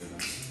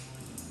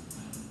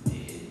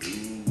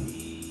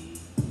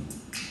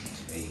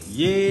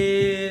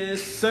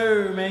Yes,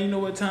 sir, man. You know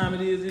what time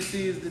it is. This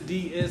is the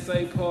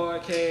DSA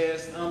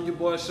podcast. I'm your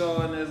boy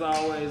Shaw, and as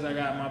always, I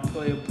got my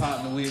player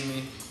partner with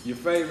me, your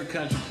favorite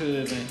country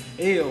cousin,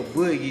 L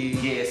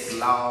Boogie. Yes,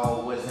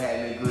 Lord, what's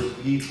happening, good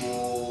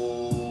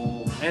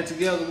people? And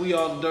together we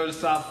are the Dirty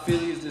South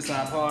Affiliates. This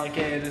our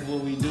podcast. This is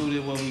what we do. This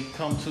is what we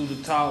come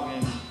to talk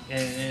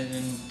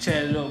and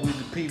chat it up with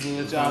the people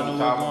that y'all know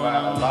what's going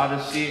on. A lot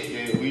of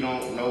shit that we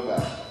don't know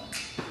about.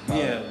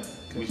 Yeah.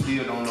 We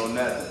still don't know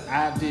nothing.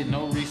 I did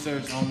no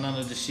research on none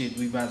of the shit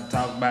we about to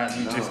talk about.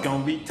 We just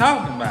gonna be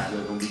talking about it.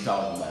 We're gonna be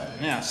talking about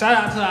it. Now, shout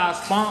out to our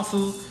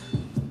sponsors.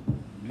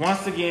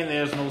 Once again,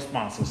 there's no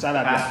sponsor. Shout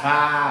out to shout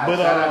out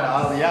to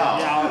all of y'all.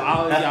 Yeah,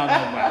 all of y'all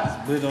know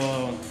about it.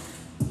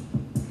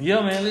 But yeah,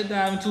 man, let's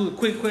dive into a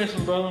quick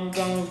question, brother. I'm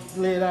gonna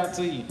lay it out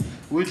to you.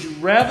 Would you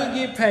rather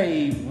get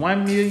paid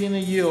 $1 million a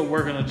year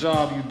working a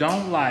job you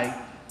don't like,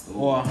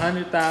 or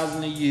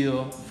 $100,000 a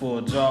year for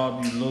a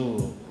job you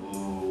love?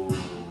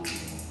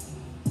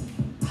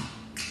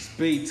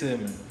 Speak to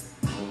me.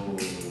 Oh,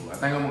 I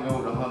think I'm gonna go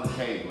with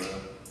 100K, bro.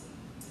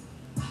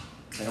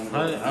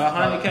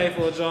 100K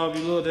for a job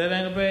you love, that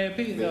ain't a bad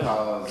piece, though.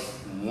 Because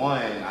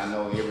one, I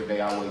know every day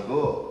I wake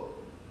up,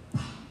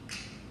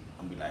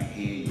 I'm be like,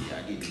 hey,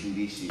 I get to do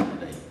this shit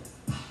today.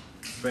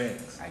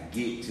 Facts. I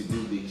get to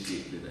do this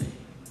shit today.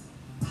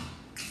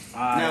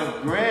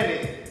 Now,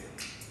 granted,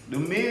 the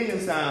million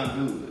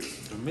sound good.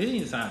 The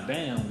million sound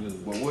damn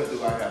good. But what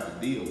do I have to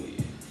deal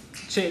with?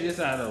 Check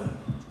this out, though.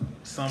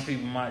 Some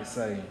people might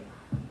say,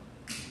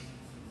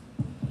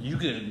 you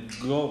could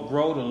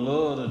grow to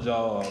love the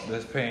job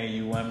that's paying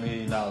you $1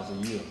 million a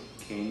year.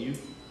 Can you?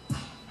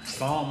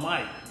 Some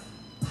might.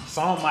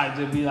 Some might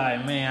just be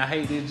like, man, I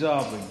hate this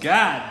job, but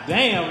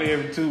goddamn,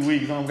 every 2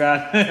 weeks I'm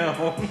goddamn.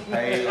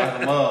 Hey,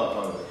 like a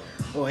motherfucker.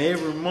 Or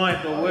every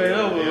month or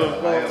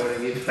whatever.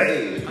 They get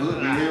paid.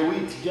 Good every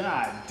week.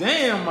 God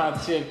damn, my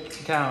check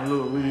count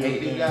look real. Hey,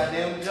 they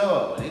goddamn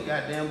job. They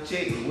goddamn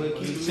check. What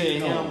keep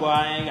you him, boy,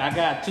 I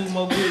got 2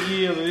 more good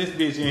years of this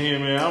bitch in here,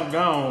 man. I'm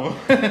gone.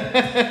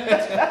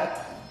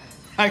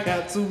 I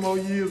got 2 more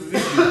years of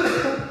this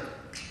bitch.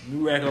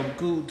 You rack up a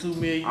cool $2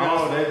 million.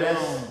 Oh,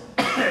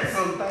 that's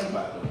something to think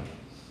about, though.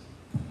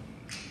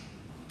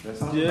 That's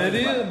something yeah, it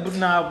is. About. But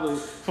nah, but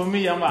for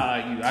me, I'm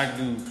like you. I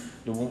can do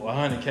the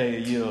 $100K a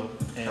year,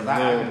 and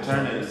I can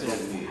turn it into a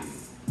million.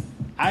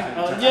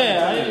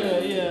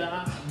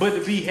 Yeah. But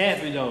to be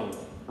happy though.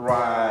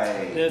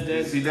 Right.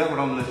 See, that's what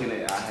I'm looking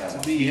at. I have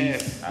my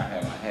peace. I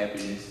have my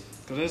happiness.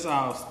 Cause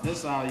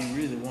that's all you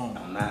really want.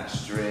 I'm not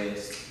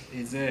stressed.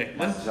 Exactly.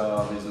 My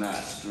job is not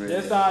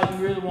stressed. That's all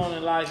you really want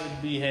in life is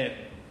to be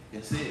happy.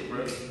 That's it,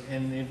 bro.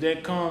 And if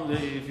that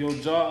comes, if your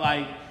job,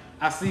 like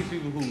I see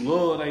people who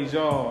love their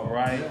job,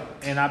 right? Yeah.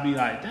 And I be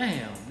like,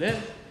 damn, that.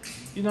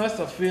 You know, it's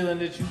a feeling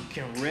that you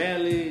can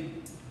rarely.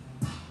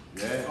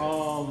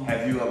 Yeah.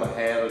 Have you ever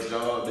had a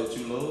job that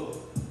you love?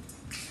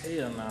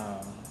 Hell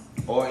no.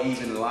 Or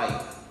even like,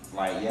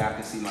 yeah, I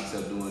can see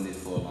myself doing this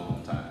for a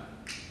long time.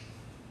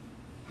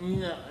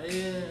 No.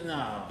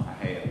 I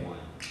had one.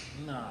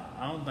 No,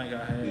 I don't think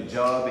I had. The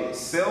job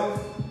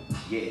itself,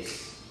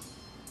 yes.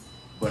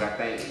 But I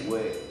think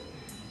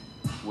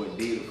what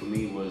did it for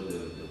me was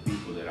the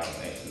people that I was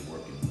actually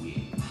working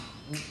with.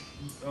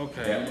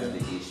 Okay. That was the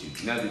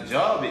issue. Now the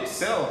job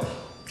itself,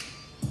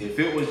 if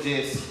it was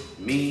just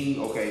me,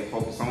 okay,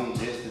 focus on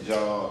just the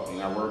job, you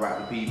ain't gotta worry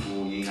about the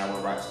people, you ain't gotta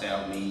worry about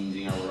staff meetings,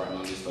 you ain't gotta worry about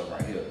none of this stuff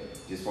right here.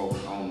 Just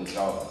focus on the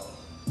job.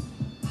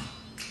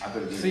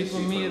 See, for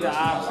me, the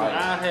opposite.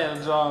 I had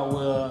a job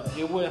where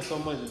it wasn't so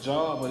much a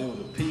job, but it was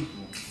the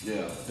people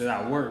that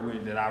I worked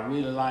with that I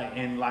really liked,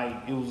 and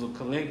like it was a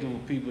collective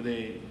of people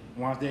that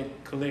once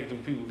that collective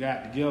of people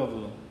got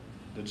together,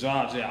 the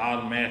job just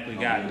automatically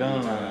got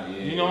done.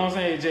 You know what I'm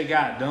saying? It just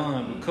got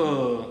done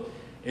because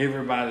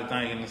everybody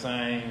thinking the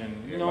same,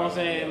 and you know what I'm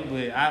saying?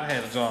 But I've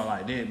had a job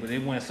like that, but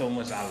it wasn't so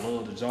much I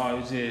loved the job. It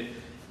was just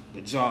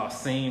the job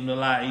seemed a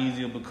lot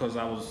easier because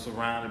I was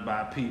surrounded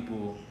by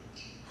people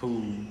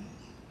who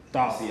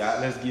thought,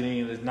 let's get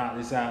in, let's knock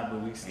this out, but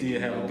we still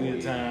have a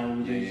good time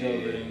with each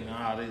other and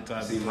all that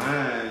type of stuff.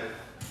 Mine,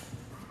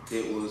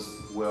 it was,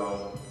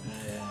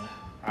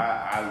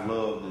 I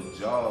love the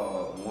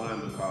job, one,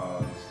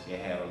 because it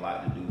had a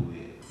lot to do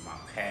with my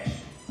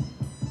passion,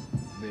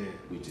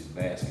 which is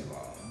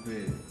basketball,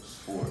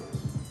 sports.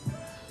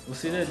 Well,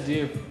 see, that's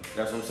different.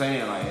 That's what I'm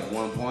saying. Like, at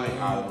one point,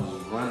 I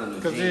was running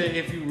the gym. Because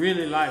if you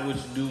really like what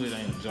you do, it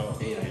ain't a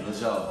job. It ain't a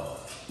job.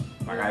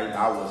 Like,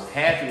 I was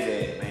happy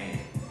that, man,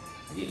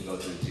 I get to go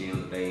to the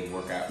gym today,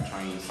 work out,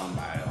 train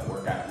somebody, or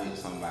work out with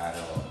somebody,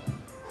 or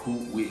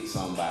hoop with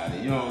somebody.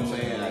 You know what I'm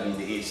saying? I need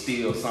to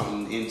instill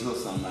something into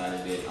somebody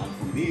that I'm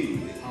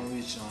familiar with. I'm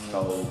with you on that.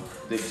 So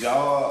the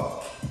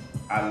job,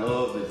 I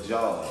love the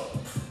job,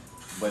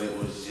 but it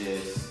was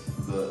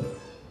just the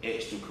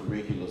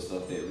extracurricular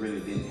stuff that really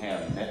didn't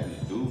have nothing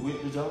to do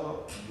with the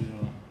job.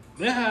 Yeah.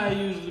 That's how it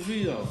usually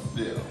be though.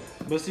 Yeah.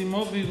 But see,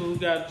 most people who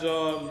got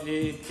jobs,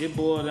 it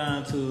boils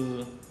down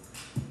to,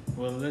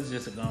 well, let's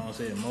just go and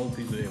say it, most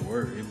people that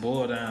work, it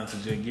boils down to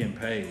just getting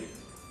paid.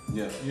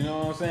 Yeah. You know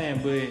what I'm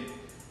saying? But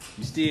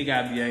you still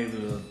gotta be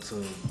able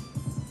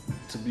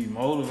to be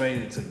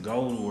motivated to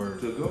go to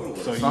work.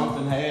 So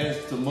something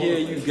has to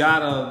motivate.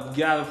 Yeah, you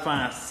gotta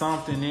find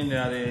something in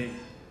there that,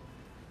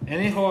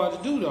 and it's hard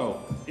to do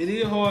though. It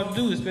is hard to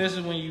do,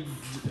 especially when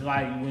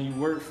you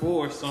work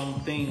for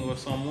something or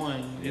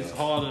someone. It's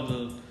harder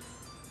to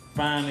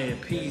find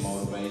that peace, that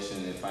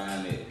motivation, and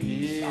find that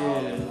peace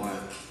all in one.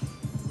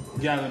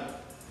 You gotta.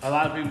 A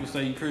lot of people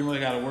say you pretty much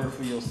gotta work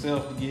for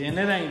yourself to get, and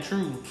that ain't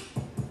true.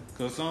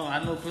 Cause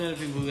I know plenty of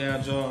people who got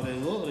a job, they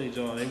love their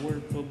job, they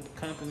work for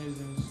companies,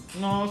 and you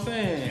know what I'm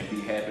saying. And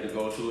be happy to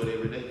go to it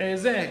every day.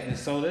 Exactly.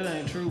 So that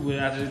ain't true, but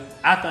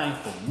I think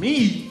for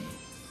me,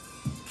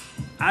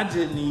 I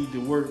just need to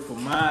work for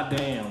my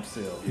damn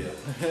self. Yeah.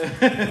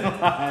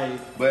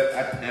 But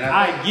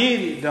I get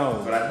it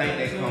though. But I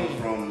think that comes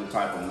from the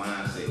type of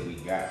mindset we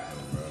got,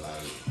 though, bro.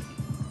 Like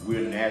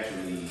we're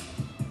naturally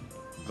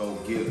go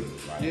getters.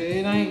 Like, yeah,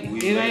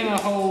 it ain't a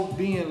whole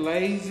being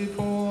lazy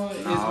part.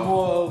 It's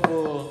more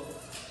of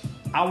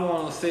I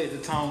want to set the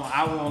tone.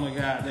 I want to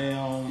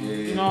goddamn,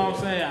 you know what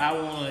I'm saying? I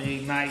want to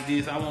ignite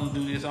this. I want to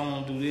do this. I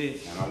want to do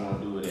this. And I want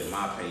to do it at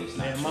my pace,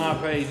 not yours. At my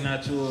pace,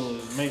 not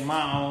yours. Make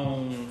my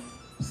own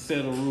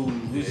set of rules.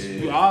 Which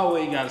you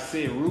always got to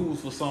set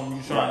rules for something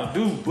you're trying to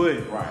do. But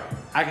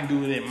I can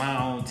do it at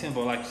my own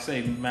tempo. Like you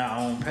say, my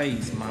own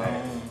pace, my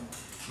own,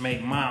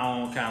 make my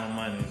own kind of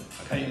money.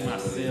 Pay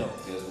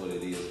myself. That's what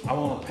it is. I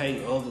want to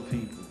pay other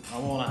people. I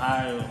want to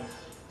hire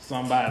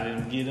somebody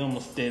and give them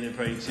a steady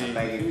paycheck.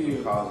 I think it's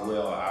because,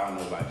 well, I don't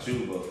know about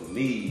you, but for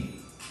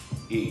me,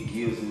 it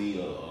gives me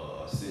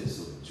a sense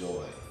of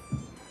joy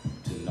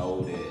to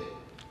know that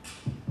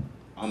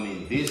I'm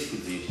in this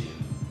position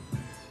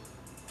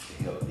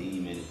to help these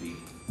many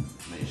people,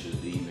 make sure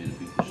these many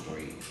people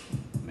straight,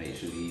 make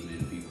sure these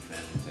many people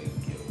family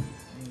taken care of.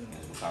 Yeah.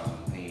 It's because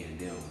I'm paying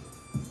them.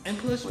 And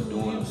plus, for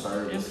doing a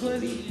service.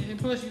 And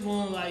plus, you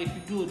want, like, if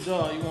you do a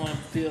job, you want to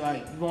feel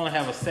like you want to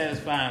have a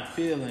satisfying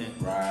feeling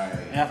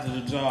after the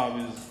job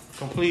is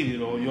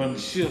completed or your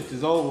shift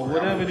is over,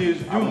 whatever it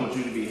is. I want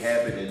you to be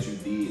happy that you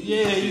did.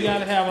 Yeah, you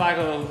gotta have like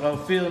a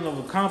feeling of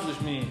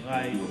accomplishment.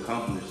 Like you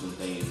accomplished some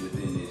things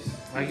within this.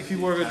 Like if you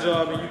work a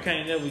job and you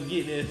can't never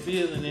get that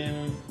feeling,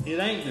 then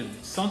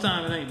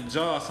sometimes it ain't the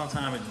job,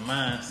 sometimes it's the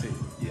mindset.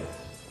 Yeah.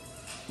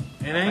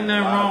 And ain't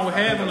nothing wrong with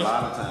having a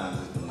lot of times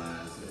it's the mindset.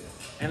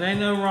 And ain't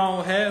nothing wrong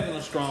with having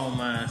a strong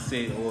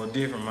mindset or a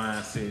different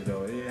mindset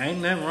though. It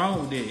ain't nothing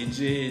wrong with that. It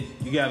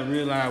just you gotta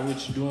realize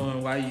what you're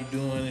doing, why you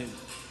doing it.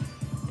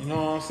 You know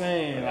what I'm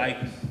saying?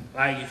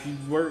 Like if you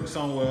work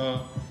somewhere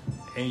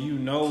and you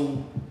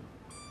know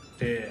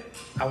that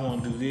I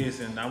want to do this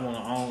and I want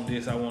to own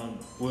this,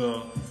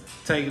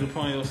 take it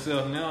upon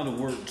yourself now to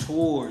work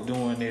toward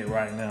doing that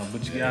right now.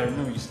 But you gotta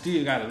remember, you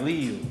still gotta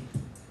live.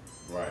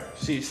 Right.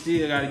 Shit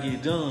still gotta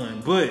get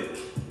done, but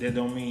that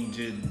don't mean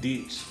just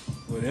ditch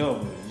whatever.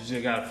 You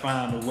just gotta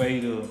find a way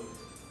to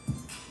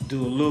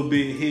do a little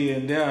bit here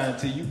and there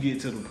until you get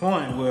to the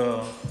point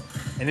where,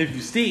 and if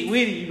you stick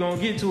with it, you're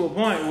gonna get to a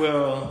point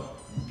where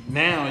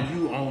now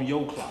you on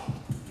your clock.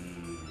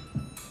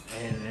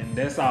 And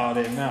that's all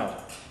that matters.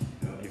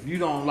 If you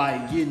don't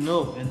like getting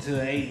up until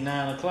 8,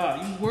 9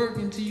 o'clock, you work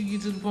until you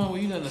get to the point where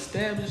you done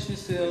established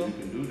yourself. You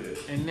can do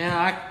that. And now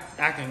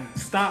I can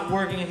stop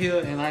working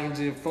here and I can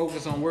just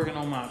focus on working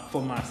on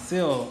for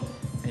myself.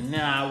 And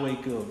now I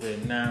wake up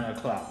at 9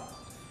 o'clock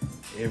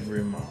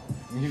every morning.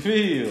 You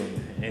feel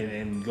me?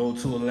 And go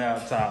to a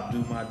laptop,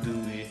 do my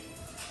duty.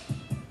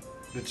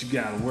 But you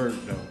gotta work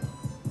though.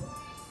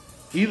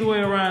 Either way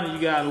around, you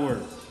gotta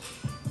work.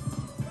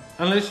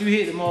 Unless you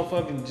hit the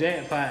motherfucking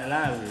jackpot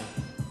lottery.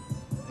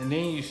 And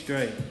then you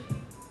straight.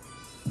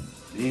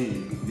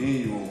 Then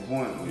you on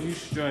point with it. You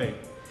straight.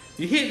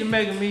 You hit the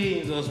Mega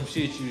Millions or some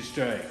shit, you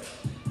straight.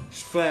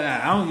 Flat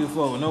out. I don't give a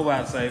fuck what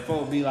nobody say.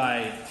 Folk be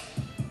like,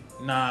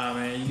 nah,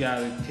 man, you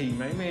gotta keep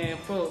man,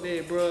 fuck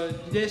that, bro.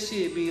 That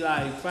shit be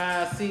like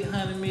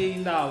 $500-600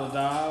 million,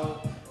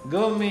 dog.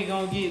 Government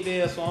gonna get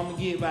there, so I'm gonna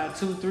get about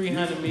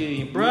 $200-300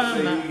 million, bro.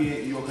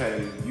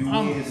 You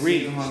win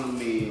rich. $600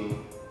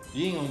 million.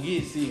 You ain't gonna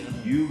get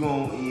 600. You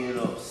gonna end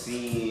up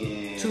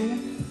seeing 2.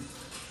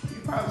 You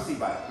probably see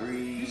about 3.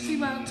 You see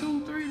about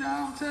 2, 3, dog.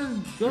 I'm telling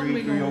you, 3,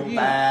 government gonna get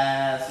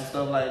and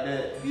stuff like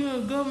that. You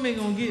know, government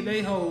gonna get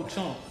they whole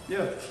chunk.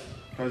 Yeah.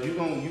 Cause you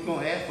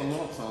gonna ask for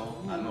lump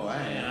sum. I know I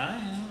am. Yeah, I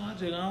am. I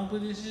just gonna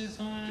put this shit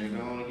somewhere. Just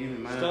gonna give me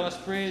mine. Start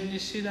spreading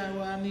this shit out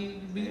where I need it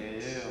to be.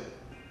 Yeah.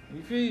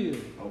 You feel?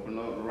 Open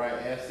up the right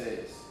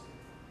assets.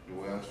 The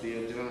way I'm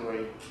still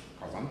generating.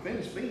 Cause I'm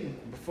finished spending.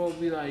 Before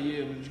be like,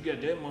 yeah, but you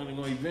got that money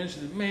gonna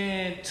eventually,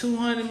 man,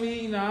 $200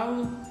 million,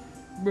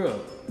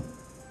 bro.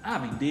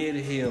 I'll be dead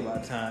as hell by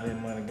the time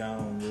that money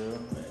gone, bro.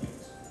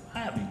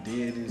 I'll be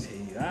dead as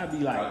hell. I'll be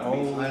like,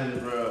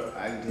 bro.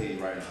 I can tell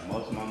you right now,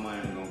 most of my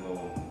money is gonna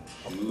go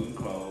on shoes and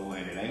clothes,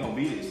 and it ain't gonna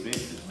be the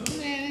expensive stuff.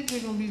 Man,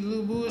 it's gonna be a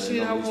little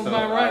bullshit I want to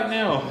buy right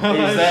now.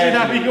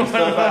 Exactly.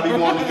 Stuff I be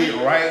wanting to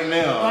get right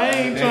now. I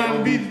ain't trying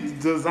to be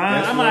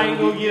designer. I might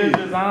go get a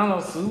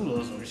designer suit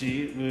or some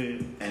shit,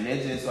 but and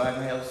that's just so I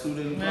can have a suit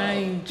in the I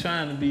ain't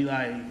trying to be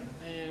like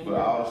Man, but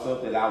all the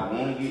stuff that I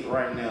want to get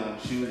right now,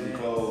 shoes and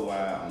clothes,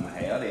 I'm gonna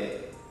have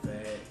that.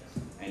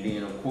 And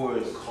then of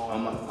course,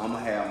 I'm gonna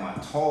have my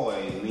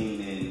toys,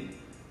 meaning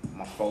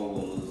my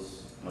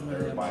folders, my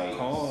dirt bikes,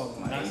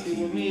 my now ATVs.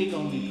 see, with me it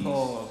gonna be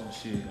cars and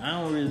shit. I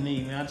don't really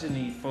need, man. I just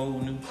need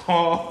 4 new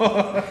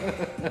cars.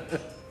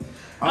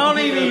 I don't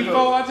even need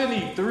 4. I just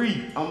need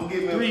 3. I'm gonna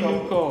get me 3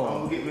 new cars. I'm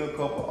gonna get me a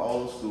couple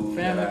old school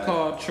family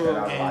car,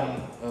 truck, and like.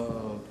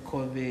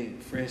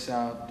 Corvette, fresh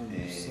out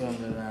the sun.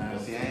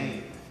 See,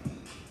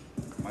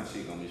 my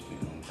shit gonna be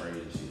spent on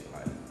crazy shit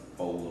like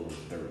 4-wheelers,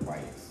 dirt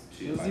bikes.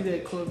 You see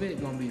that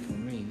Corvette gonna be for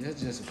me.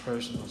 That's just a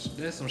personal.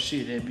 That's some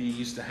shit that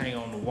used to hang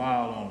on the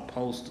wall on a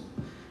poster.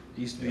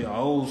 Used to be an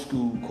old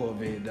school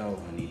Corvette though.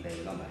 I need that.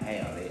 I'm gonna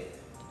have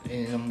that.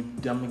 And I'm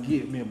gonna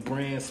get me a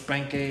brand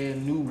spank ass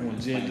new one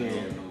just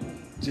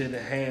to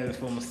have it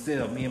for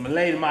myself. Me and my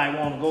lady might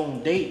want to go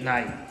on date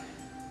night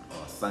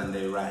or a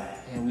Sunday ride.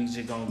 And we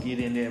just gonna get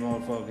in that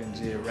motherfucker and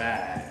just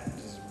ride.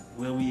 Just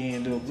where we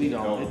end up, we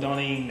don't. It don't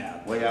even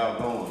matter. Where y'all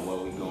going? Where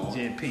we going?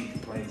 Just pick the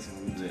place and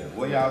we just.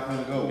 Where y'all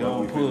finna go?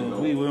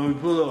 When we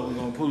pull up, we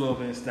gonna pull up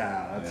in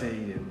style. I'll tell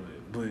you that.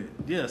 But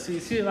yeah, see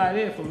shit like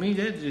that for me,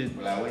 that just.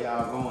 Like where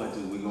y'all going to?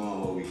 We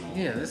going where we going?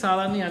 Yeah, that's all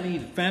I need. I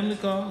need a family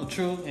car, a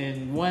truck,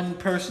 and one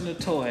personal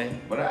toy.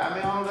 But I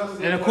mean, all that's a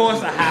good and of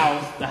course, a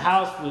house. The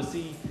house will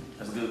see.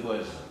 That's a good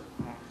question.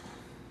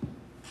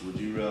 Would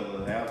you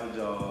rather have a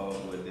job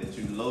that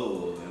you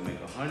love and make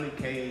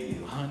 $100K a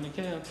year?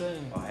 $100K, I'm telling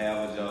you. Or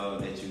have a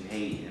job that you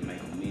hate and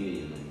make $1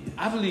 million a year?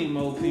 I believe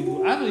most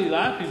people. I believe a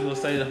lot of people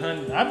say the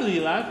 100. I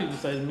believe a lot of people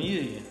say the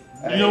million.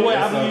 You know what?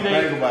 I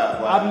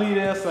believe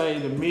they'll say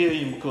the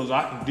million because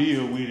I can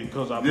deal with it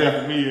because I make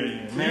 $1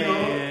 million.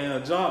 Man,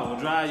 a job will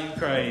drive you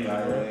crazy.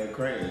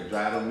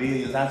 Drive the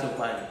millions out your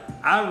pocket.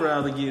 I'd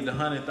rather get the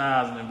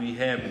 100,000 and be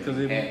happy because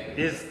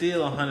it's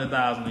still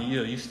 100,000 a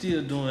year. You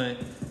still doing.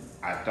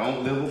 I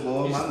don't live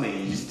above my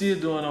means. You still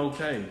doing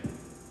okay.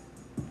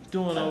 I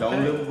don't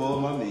live above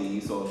my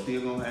means, so I'm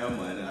still gonna have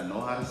money. I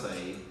know how to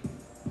save.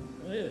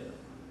 Yeah,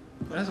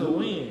 that's a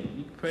win.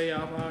 You can pay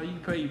off all. You can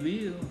pay your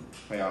bills.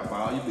 Pay off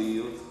all your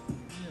bills.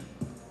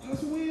 Yeah.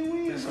 That's a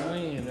win-win. That's a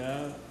win,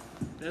 dog.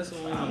 That's a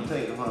win. I'm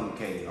taking the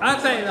 100K. I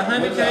take the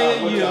 100K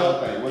a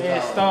year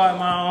and start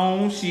my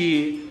own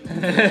shit. You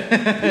feel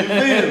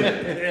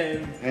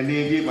me? And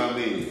then get my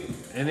million.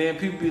 And then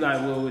people be like,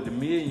 well, with the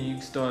million, you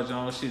can start your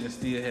own shit and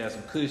still have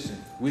some cushion,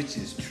 which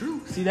is true.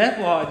 See, that's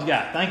what you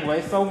got to think about.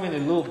 There's so many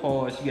little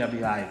parts you got to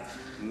be like,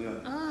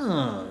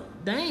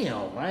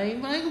 damn, I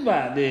ain't think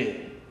about that.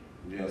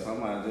 Yeah,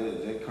 somebody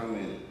they come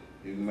in,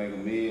 you can make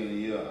 $1 million a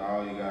year,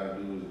 all you got to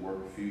do is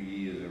work a few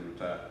years and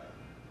retire.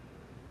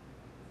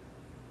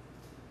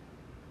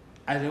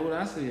 I did what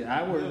I said.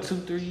 I worked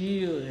 2-3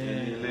 years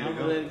and I'm going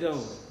to let it go.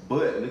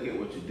 But look at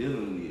what you're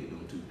dealing with them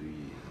 2-3 years.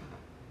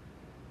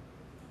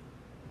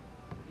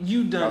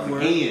 You done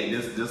worse. Again,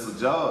 this a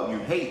job you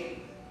hate.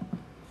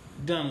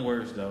 Done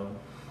worse though.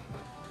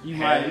 You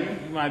might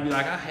be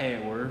like, I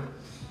had work.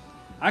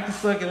 I can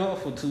suck it up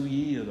for 2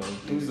 years though. I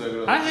can suck it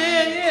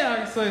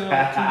up for 2 years.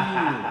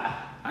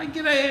 I can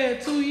get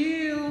ahead 2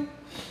 years.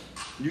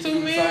 You can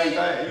do the same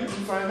thing. You can do the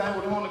same thing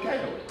with 100K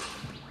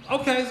though.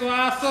 Okay, so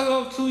I suck it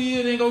up 2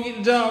 years, then go get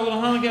the job with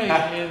 100K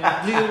and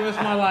live the rest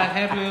of my life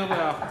happily ever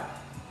after.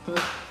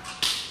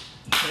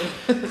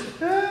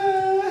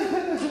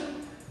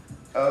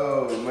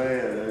 Oh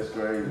man, that's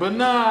crazy. But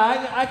nah,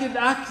 I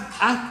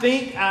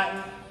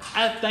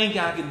think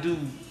I could do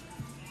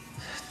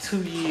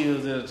 2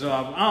 years at a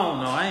job. I don't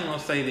know. I ain't gonna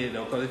say that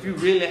though, cause if you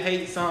really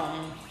hate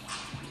something,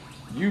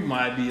 you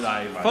might be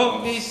like,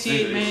 fuck this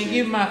shit, man.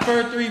 Give me my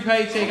first 3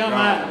 paycheck. I'm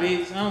out,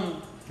 bitch.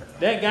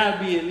 That gotta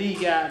be at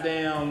least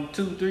goddamn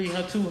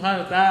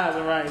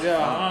 200,000 right there.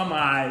 I'm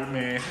alright,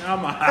 man.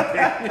 I'm alright.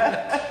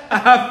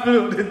 I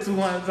flipped it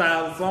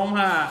 200,000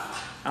 somehow.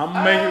 I'm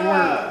gonna make it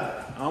work.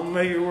 I'm gonna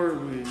make it work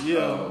with it.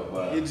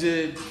 Yeah. It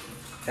just,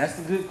 that's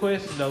a good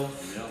question though.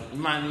 You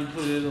might need to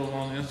put it up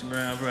on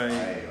Instagram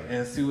page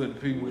and see what the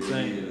people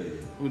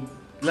think.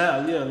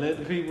 Let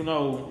the people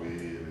know.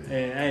 And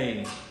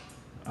hey,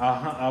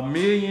 $1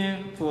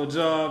 million for a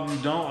job you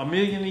don't, $1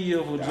 million a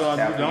year for a job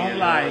you don't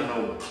like,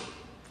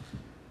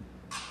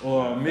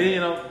 or $1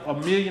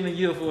 million a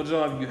year for a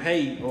job you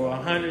hate, or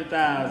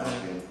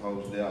 100,000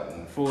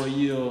 for a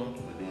year.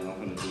 But then I'm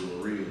gonna do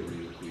it real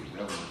quick.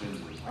 That's what I'm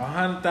doing.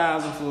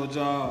 100,000 for a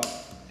job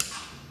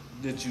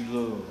that you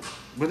love,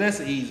 but that's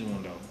an easy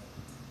one though.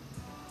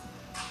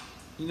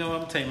 You know,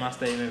 I'm gonna take my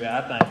statement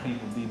back. I think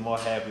people be more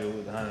happy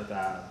with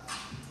 100,000.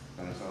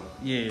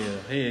 Yeah.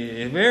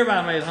 If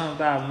everybody made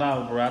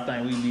 $100,000, bro, I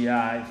think we'd be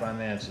alright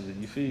financially.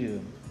 You feel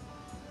me?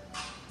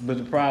 But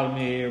the problem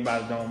is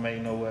everybody don't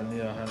make nowhere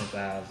near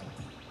 100,000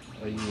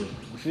 a year.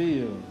 You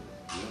feel me?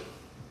 Yep.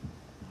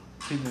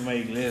 People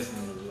make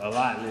a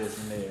lot less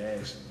than that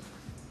actually,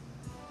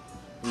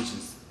 which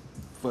is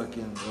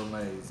fucking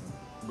amazing.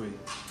 But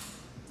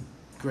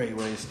great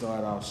way to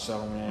start off the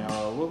show, man.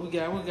 What we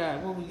got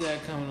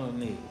coming up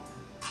next?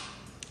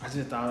 I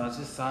just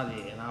saw that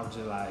and I was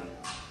just like,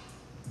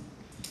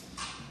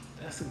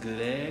 that's a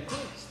good ass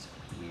question.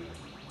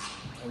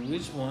 A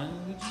which one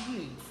would you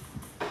be?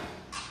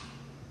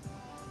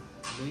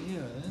 But yeah,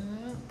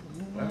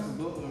 that's a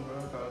good one, bro.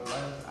 Cause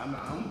like, I'm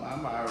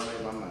already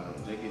made my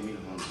mind. They give me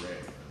the 100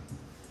 racks.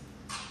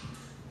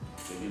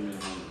 They give me the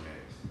 100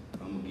 racks.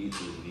 I'm gonna get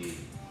to it again.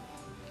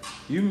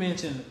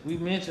 We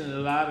mentioned the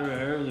lottery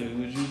earlier.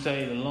 Would you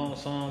take the lump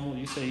sum?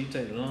 You say you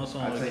take the lump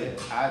sum.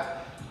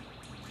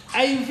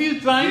 Hey, if you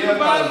think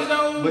about it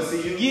though, but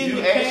see,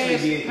 you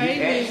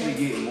actually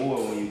get more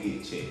when you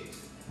get checks.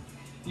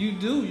 You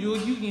do.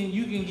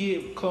 You can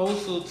get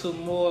closer to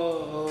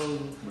more.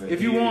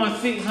 If you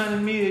want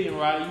 600 million,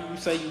 right? You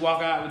say you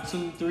walk out with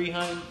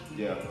 200-300.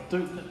 Yeah.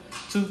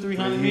 200-300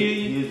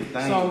 million. Here's the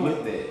thing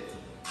with that.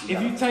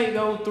 If you take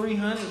those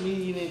 300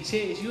 million in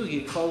checks, you'll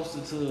get closer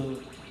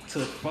to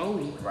 4.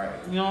 Right.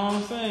 You know what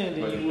I'm saying?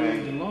 Then you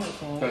would the lump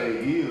sum.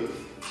 30 years.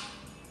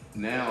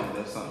 Now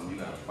that's something you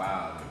gotta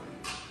file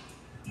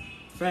every year.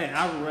 Fact,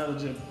 I would rather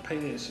just pay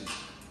that shit.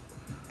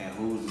 And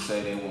who's to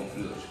say they won't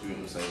flip the script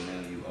and say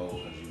now you owe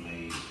because you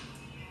made?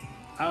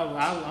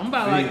 I'm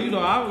about like you though.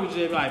 I would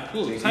just like,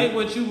 look, take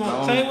what you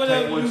want, take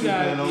whatever you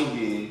got,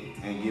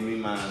 and give me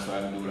mine so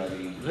I can do what I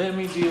need. Let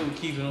me deal with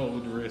keeping up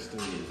with the rest of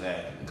it.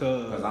 Exactly.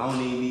 Because I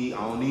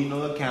don't need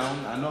no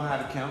accountant. I know how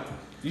to count.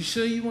 You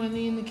sure you wasn't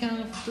needing an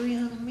accountant for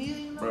 300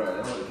 million? Bro,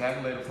 that's what the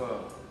calculator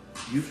for.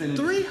 You finna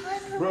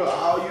 300. Bro,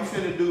 all you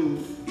finna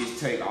do is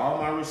take all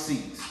my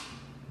receipts.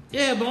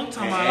 Yeah, but I'm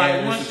talking about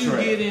like once you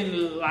get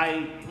into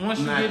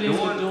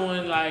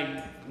doing like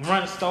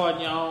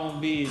starting your own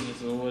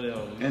business or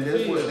whatever. And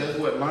that's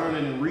what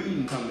learning and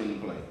reading come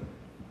into play.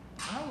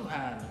 I would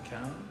hire an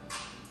accountant.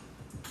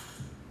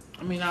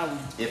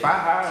 If I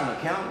hire an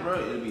accountant, bro,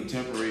 it'll be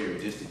temporary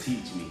just to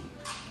teach me.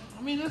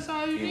 I mean, that's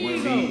all you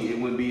need. It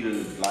wouldn't be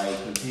to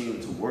like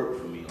continue to work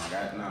for me. Like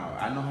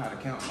I know how to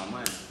count my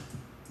money.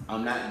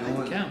 I'm not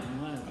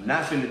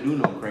finna do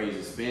no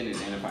crazy spending,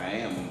 and if I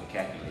am, I'm gonna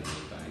calculate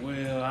everything.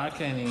 Well, I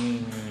can't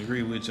even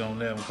agree with you on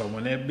that one, because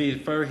when that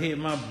bitch first hit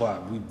my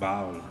butt, we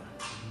balling.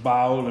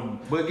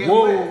 But get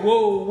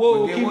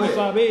whoa, keep us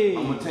our bed.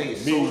 I'm gonna take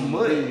so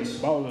much.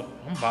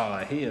 I'm balling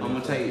like hell. I'm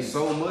gonna take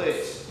so much.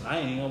 I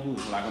ain't gonna do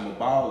it. Like I'm gonna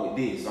ball with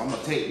this. So I'm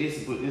gonna take this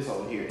and put this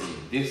over here in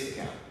this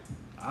account.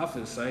 I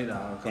feel say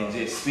that. And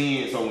just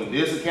spend. So when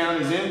this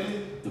account is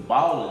empty, the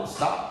balling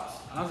stops.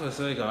 I feel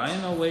say, cause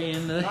ain't no way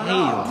in the hell.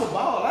 I'm gonna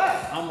ball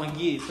out. I'm gonna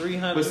get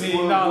 $300 million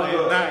and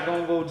not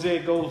gonna go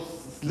just go.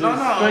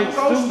 I'm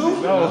so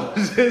stupid. No,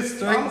 just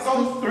straight. I'm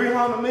so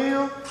 300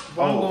 million.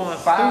 I'm going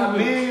 5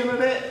 million of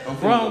that.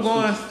 I'm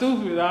going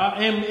stupid,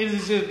 and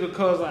it's just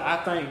because I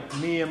think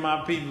me and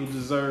my people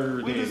deserve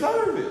it. We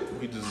deserve it.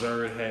 We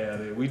deserve to have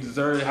it. We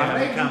deserve to have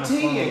that kind of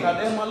fun.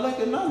 That's my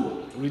lucky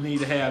number. We need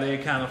to have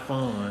that kind of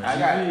fun.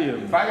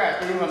 If I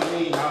got $300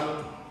 million,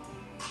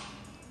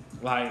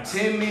 like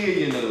 10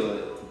 million of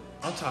it.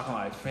 I'm talking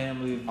like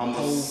family, I'm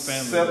whole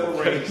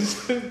family.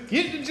 Separate.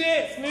 Get the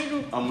jets,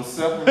 nigga. I'm gonna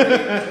separate,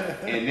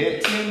 and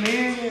that 10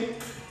 million,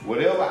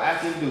 whatever I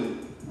can do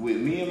with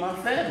me and my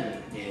family,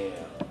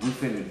 we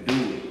finna do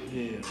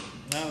it.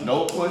 Yeah.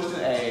 No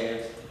question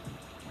asked.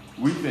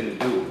 We finna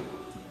do it.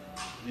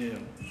 Yeah,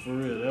 for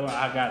real. That's why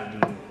I gotta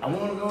do it. I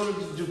wanna go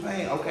to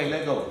Japan. Okay,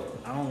 let's go.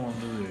 I don't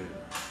wanna do that.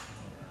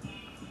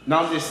 No,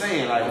 I'm just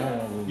saying, like,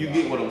 you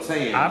get what I'm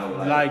saying.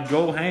 Like,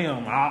 go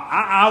ham.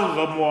 I was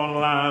up more on the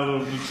line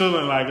of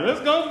chilling, like,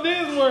 let's go to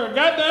Disney World.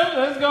 Goddamn,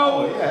 let's go.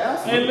 Oh, yeah,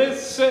 absolutely. And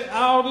let's shut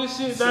all this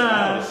shit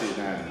down.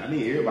 I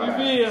need everybody.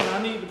 You feel?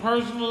 I need the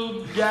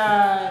personal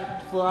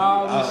guide for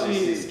all this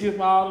shit. Skip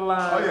all the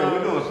lines. Oh, yeah,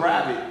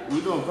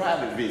 we're doing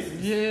private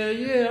visits.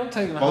 Yeah, I'm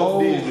taking the Both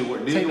whole Disney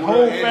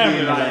World,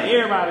 family. Like,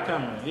 everybody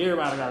coming.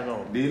 Everybody gotta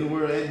go. Disney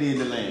World and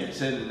Disneyland.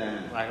 Shut it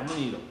down. Like, I'm gonna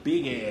need a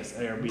big ass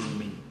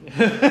Airbnb.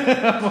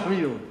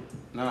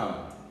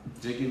 No,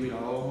 just give me the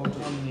whole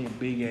hotel. I'm gonna need a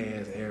big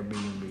ass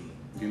Airbnb.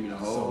 Give me the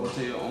whole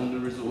hotel on the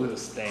resort with a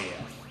staff.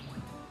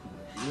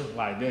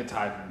 Like that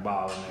type of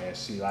balling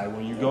ass shit. Like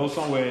when you go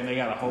somewhere and they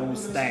got a whole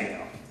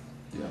staff.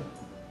 Yeah.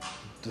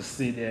 To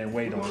sit there and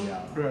wait on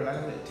y'all. Bro,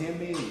 like that 10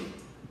 million.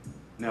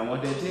 Now,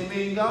 once that 10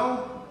 million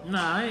gone?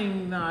 Nah,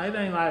 it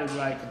ain't like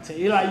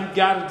you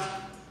gotta,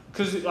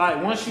 cause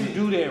like once you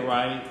do that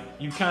right,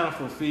 you kind of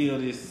fulfill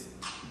this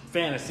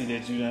fantasy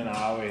that you done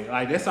already.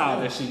 Like that's all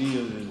that shit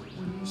is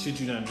shit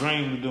you done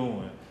dreamed of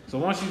doing. So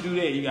once you do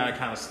that, you gotta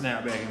kind of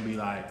snap back and be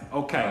like,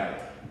 okay,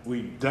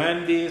 we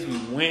done this, we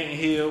went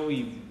here,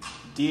 we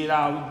did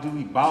all we do,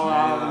 we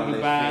bought all we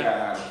buy. Figure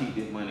out how to keep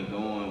this money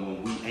going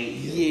when we ain't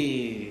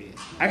here. Yeah.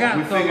 I got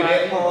to figure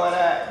that part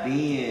out.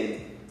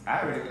 Then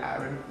I already got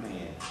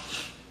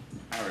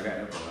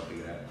that part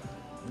figured out.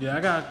 Yeah,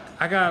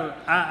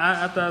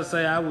 I thought I'd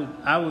say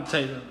I would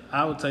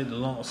take the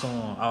lump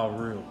sum all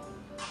real.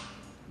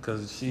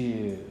 Cause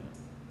shit,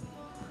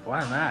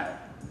 why not?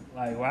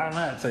 Like why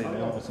not take the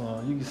lump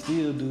sum? You can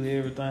still do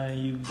everything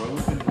you. Bro,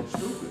 we finna go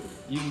stupid.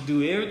 You can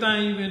do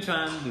everything you've been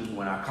trying to do.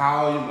 When I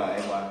call you,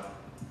 like, hey, boy,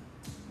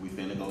 we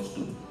finna go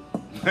stupid.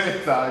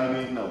 That's all you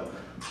need to know.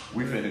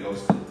 We finna go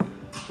stupid.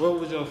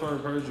 What would your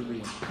first purchase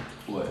be?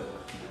 What?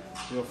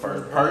 Your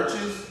first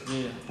purchase?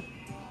 Yeah.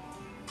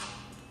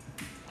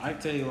 I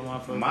can tell you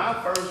what my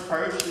first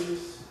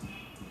purchase,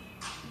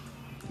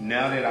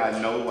 now that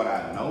I know what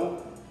I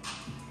know,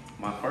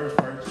 my first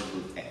purchase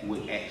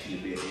would actually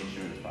be an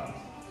insurance policy.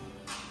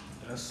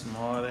 That's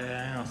smart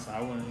ass. I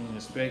wouldn't even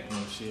expect no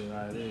shit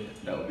like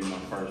that. That would be my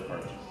first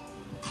purchase.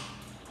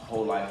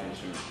 Whole life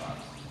insurance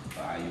policy.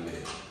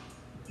 IUL.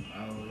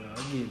 Oh,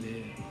 I get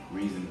that.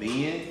 Reason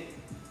being,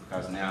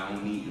 because now I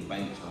don't need the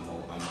banks no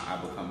more. I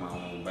become my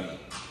own bank.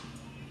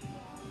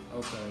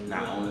 Okay.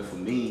 Not only for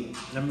me.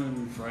 Let me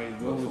rephrase.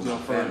 What was your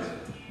first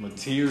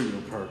material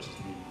purchase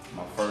be?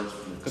 My first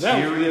material. Because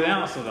that was a good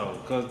answer though.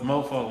 Because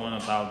mofo wouldn't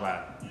have thought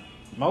about it.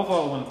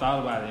 Mofo wouldn't have thought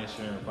about the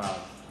insurance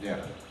policy.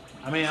 Yeah.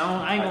 I mean,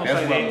 I ain't gonna that's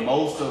say what that.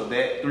 Most of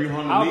that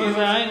 300 I was million.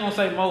 gonna say, I ain't gonna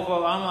say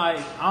mofo. I'm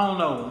like, I don't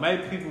know.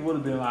 Maybe people would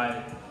have been like,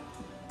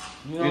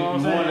 you know what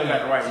I'm saying? They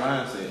got the right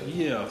mindset.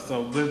 Yeah.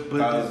 So,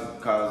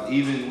 because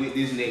even with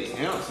this next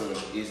answer,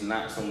 it's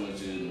not so much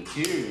a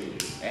material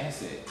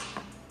asset.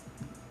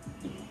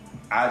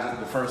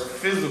 The first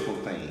physical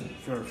thing.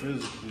 First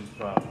physical is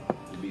probably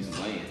would be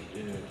some land.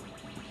 Yeah.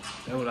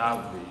 That's what I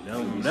would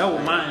be. That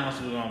was my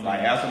answer was gonna be.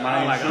 Like after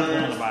my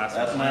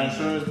insurance,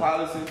 insurance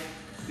policy,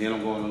 then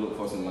I'm going to look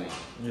for some land.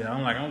 Yeah,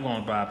 I'm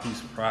going to buy a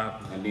piece of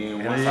property. And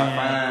then once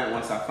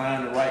I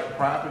find the right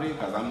property,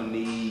 because I'm gonna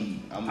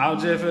need. I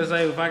was just gonna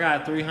say, if I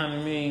got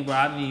 300 million, but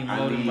I need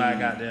more than buy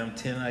goddamn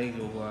 10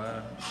 acres.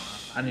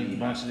 I need a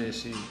bunch of that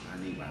shit.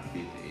 I need about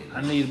 50.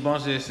 I need a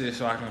bunch of that shit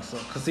so I can.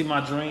 Cause see, my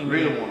dream.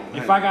 Really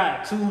if I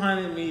got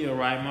 200 million,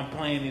 right, my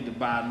plan is to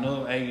buy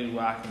enough acres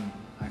where I can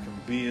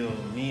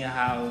build me a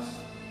house.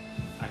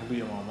 I can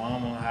build my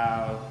mama a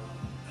house.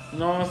 You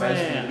know what I'm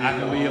saying? I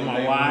can build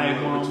my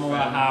wife, mama a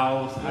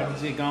house. Yeah. I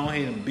can just go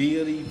ahead and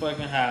build these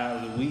fucking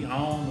houses. We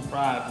own the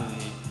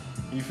property.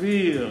 You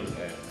feel?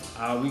 Yeah.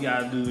 All we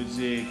gotta do is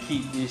just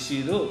keep this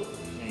shit up.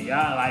 And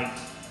y'all like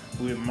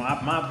with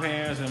my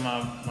parents and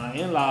my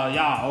in-laws,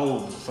 y'all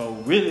old. So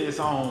really it's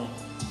on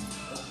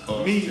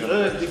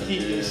us to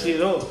keep this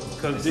shit up.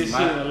 Cause this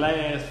shit will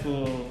last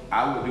for.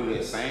 I would do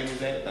that same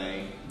exact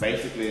thing.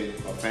 Basically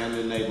a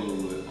family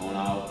neighborhood on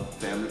our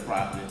family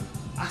property.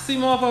 I see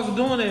motherfuckers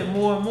doing that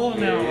more and more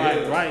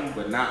now, right?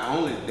 But not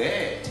only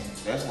that,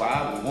 that's why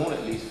I would want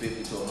at least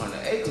 50 to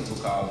 100 acres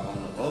because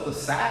on the other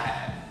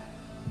side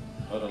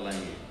of the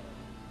land,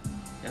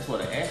 that's where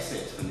the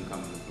assets finna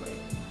come into play.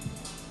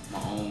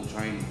 My own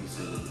training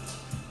facility.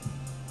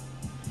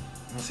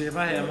 See, if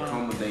I had my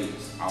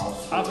accommodates all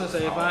sports, I was gonna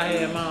say if I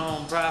had my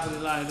own property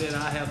like that,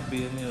 I'd have to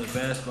build me a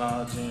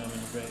basketball gym in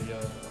the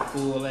backyard,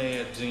 full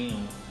ass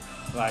gym.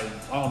 Like,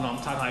 oh no, I'm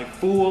talking like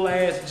full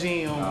ass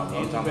gym.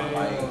 I'm talking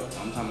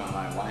about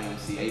like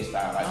YMCA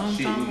style, like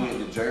the shit we went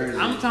to Jersey.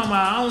 I'm talking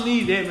about I don't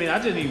need that many. I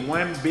just need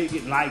one big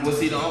like. Well,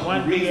 see,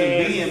 one big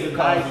ass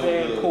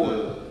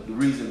the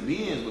reason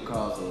being is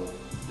because of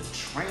the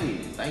training.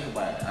 Think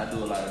about it. I do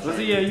a lot of training. But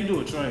see, yeah, you do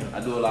a training.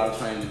 I do a lot of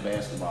training in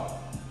basketball.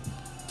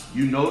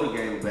 You know the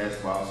game of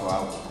basketball, so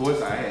of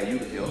course I had you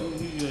to help.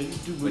 Yeah, you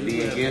do. But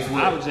then guess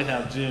what? I would just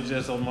have gym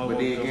just on my. But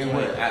then guess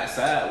what?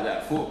 Outside we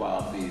got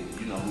football fields.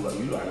 You know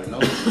who you already know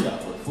who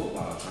got for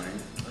football training.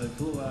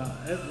 Football,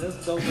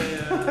 that's dope,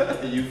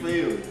 man. You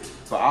feel?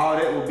 So all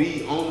that will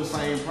be on the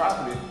same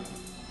property,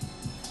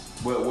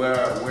 but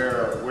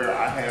where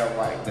I have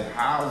like the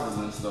houses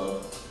and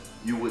stuff,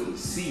 you wouldn't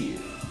see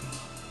it.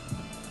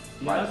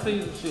 Yeah, like, I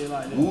see some shit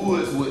like that.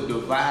 Woods would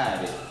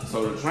divide it.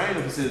 So the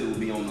training facility would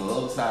be on the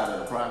other side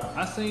of the property.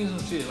 I seen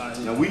some shit like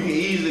that. Now we can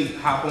easily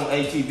hop on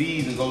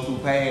ATVs and go through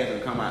paths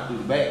and come out through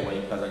the back way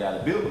because I got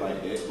it built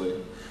like that.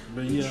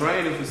 But the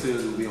training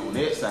facility would be on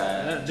that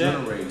side,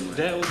 generating.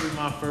 That would be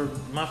my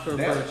first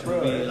purchase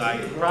would be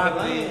like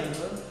property.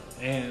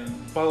 And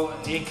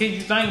can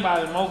you think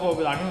about it? Mofo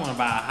be like, I want to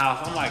buy a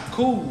house. I'm like,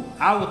 cool.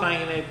 I was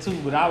thinking that too,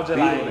 but I was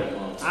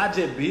just I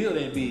just build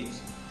that bitch.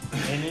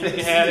 And then you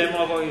can have that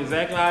motherfucker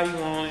exactly how you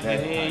want it.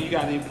 And then you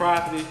got the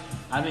property.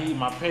 I need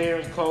my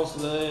parents close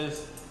to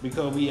us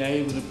because we are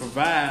able to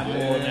provide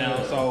more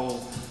now. So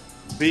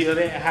build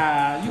that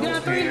high. You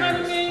got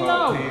 $300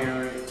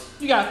 million.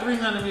 You got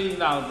 $300 million,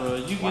 bro.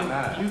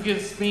 You can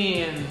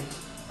spend.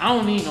 I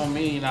don't need no $1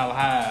 million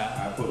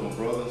high. I put my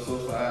brother and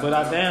sister out. But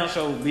I damn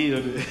sure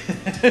build it.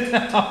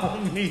 I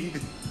don't need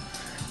it.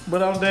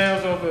 But I'm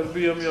damn sure for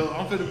build me.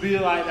 I'm finna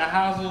build like the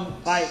house.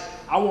 Like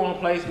I want a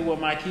place where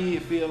my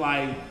kids feel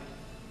like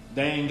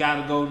they ain't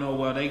gotta go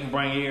nowhere. They can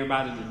bring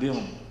everybody to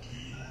them.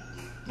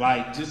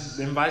 Like just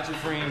invite your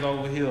friends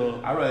over here.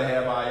 I'd rather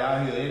have all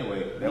y'all here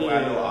anyway. That's why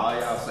I know all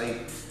y'all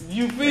safe.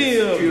 You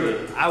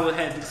feel? I would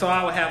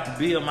have to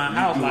build my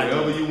house do like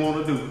whatever you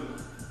want to do.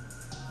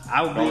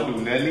 I would don't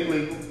do nothing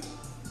illegal.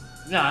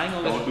 Nah, I ain't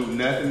gonna don't do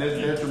nothing that's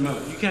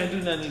detrimental. You can't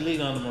do nothing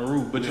illegal under my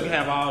roof, but you can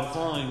have all the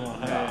fun you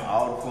want to have.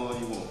 All the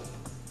fun you want.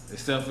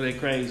 Except for that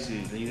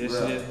crazy shit. Leave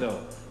that shit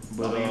though.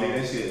 But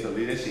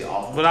leave that shit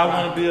off. But I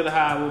want to build a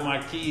house where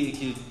my kid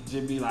can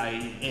just be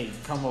like, hey,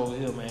 come over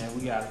here, man.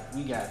 We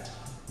got.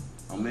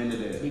 I'm into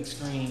that. Big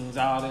screens,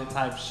 all that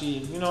type of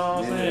shit. You know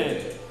what I'm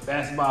saying?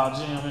 Basketball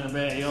gym in the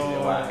backyard.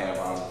 Yeah, I have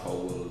all the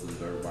 4-wheelers and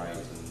dirt bikes.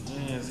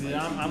 Yeah, see,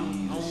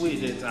 I'm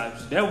with that type of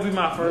shit. That would be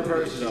my first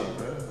purchase though.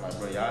 Like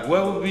bro. Y'all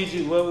What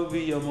would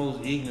be your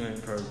most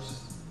ignorant purchase?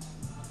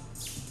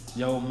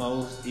 Your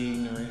most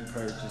ignorant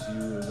purchase you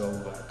would go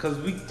buy? Cause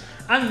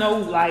I know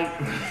like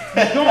you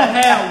don't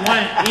have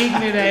one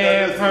ignorant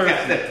ass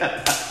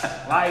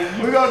purchase.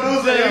 Like we gonna do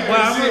some ignorant shit.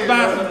 I'm gonna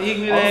buy bro. some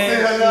ignorant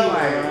ass shit,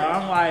 bro.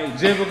 I'm like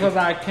just because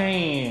I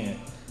can.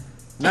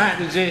 Not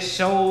to just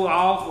show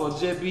off or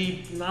just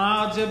be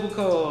just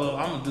because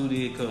I'm gonna do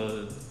this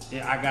because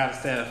I gotta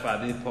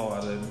satisfy this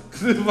part of it.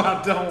 Cause if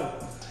I don't,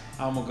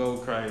 I'm gonna go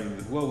crazy.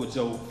 What was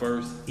your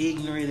first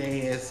ignorant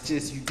ass?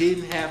 Just you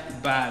didn't have to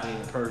buy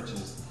that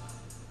purchase.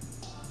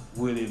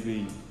 Would it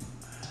be?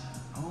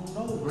 I don't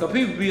know, bro. Cause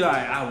people be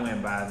like, I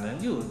wouldn't buy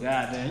nothing. You a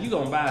goddamn, you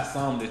gonna buy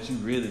something that you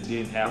really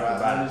didn't have to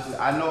buy. Honestly,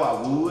 I know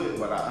I would,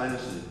 but I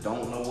honestly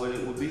don't know what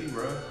it would be,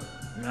 bro.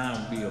 Mine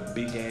would be a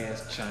big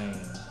ass chain.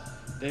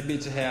 That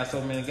bitch will have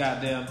so many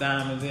goddamn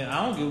diamonds in.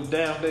 I don't give a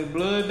damn if they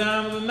blood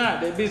diamonds or not.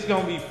 That bitch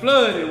gonna be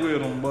flooded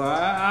with them, boy.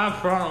 I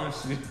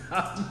promise you.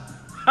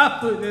 I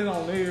put that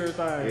on everything.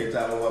 Every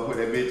time I put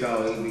that bitch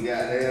on, it be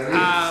goddamn.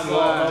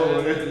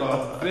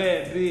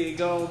 That bitch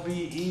gonna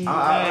be eating.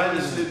 I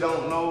honestly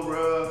don't know,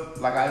 bro.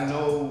 Like I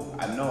know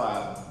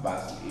I buy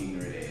some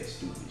ignorant ass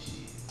stupid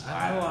shit.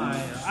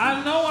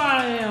 I know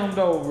I am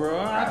though,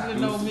 bro. I just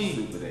know me.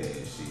 Stupid ass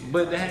shit.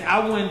 But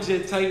I wouldn't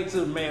just take it to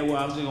the man where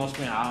I'm just gonna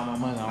spend all my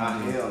money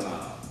on it. Hell no.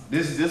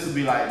 This would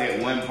be like that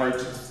one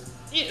purchase.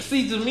 Yeah,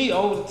 see, to me,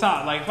 over the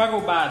top. Like, if I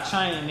go buy a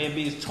chain, that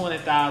be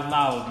 $20,000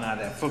 now.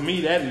 That for me,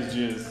 that is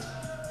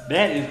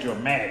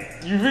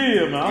dramatic. You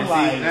feel me? I'm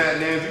like, now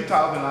if you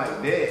talking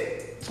like that,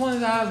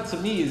 $20,000 to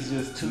me is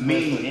just too much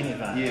for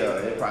anything.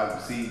 Yeah, they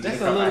probably see.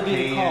 That's a little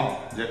bit of car.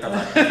 That's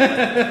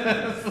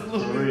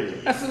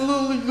a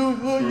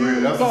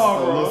little That's car,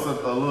 bro.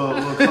 A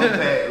little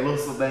compact, a little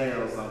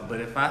sedan or something. But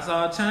if I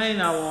saw a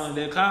chain I wanted,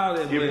 they call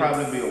it. It'd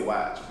probably be a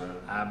watch, bro.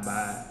 I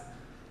buy it.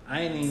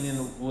 I ain't even in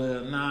the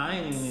I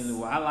ain't even in the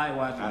watch. I like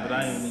watches, but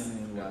I ain't even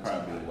in the watch.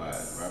 Probably a watch,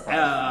 bro.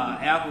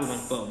 Apple done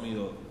fucked me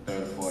up.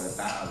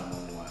 30,000-40,000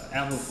 on the watch.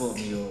 Apple fucked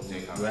me up.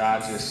 Where I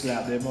just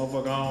slapped that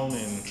motherfucker on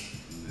and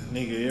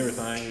nigga,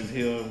 everything is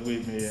here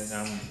with me. And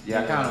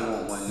I kind of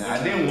want one now.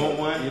 I didn't want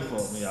one. It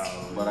fucked me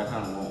off. But I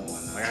kind of want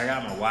one now. Like I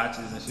got my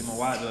watches and shit. My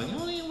watch, like, you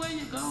don't even where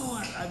you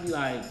go. I be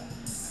like,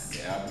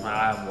 my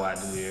Apple Watch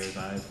do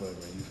everything for me.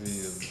 You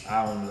feel?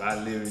 I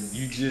literally,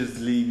 you just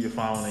leave your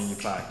phone in your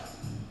pocket.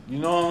 You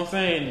know what I'm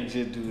saying? And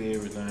just do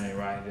everything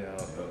right there.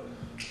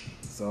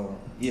 So,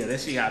 yeah, that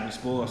shit got me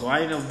spoiled. So, I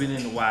ain't never been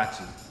into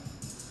watches.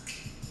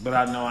 But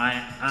I know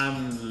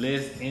I'm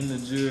less in the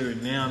jewelry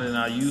now than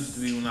I used to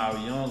be when I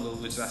was younger,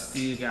 which I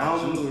still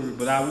got jewelry.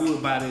 But I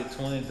would buy that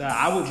 $20,000.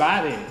 I would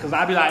buy that because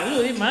I'd be like,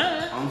 look, it's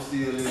mine. I'm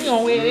still in. I ain't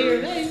gonna wear it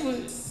every day,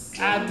 but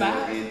I'd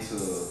buy it. Into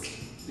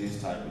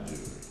this type of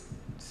jewelry.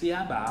 See,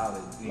 I buy all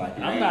this. Like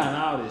I'm buying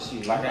all this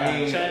shit. Like I'm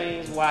buying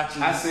chains,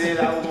 watches. I said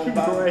I was gonna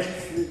buy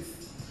bracelets.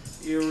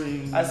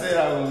 Earrings. I said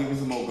I was gonna give me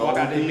some more gold. I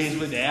got that bitch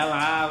with the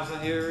allies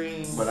and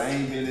earrings. But I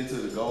ain't been into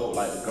the gold,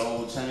 like the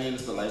gold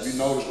chains. So like you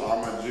notice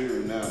all my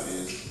jewelry now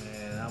is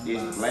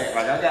it's black.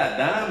 Like I got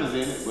diamonds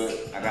in it,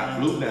 but I got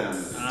blue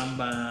diamonds. I'm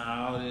buying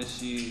all this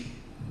shit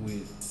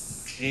with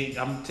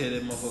I'm gonna tell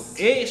that motherfucker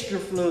extra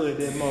flood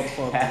that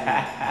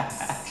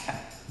motherfucker.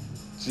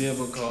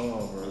 Silver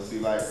color, bro. See,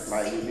 like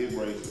with this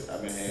bracelet,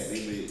 I've been had this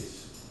bitch.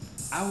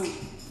 I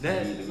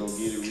need to go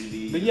get it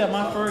redeemed. But yeah,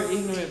 my first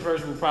ignorant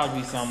person would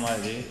probably be something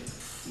like that.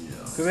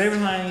 Yeah. Cause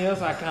everything else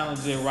I kind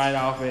of just write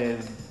off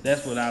as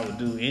that's what I would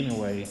do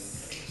anyway.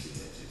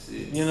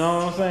 You know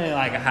what I'm saying?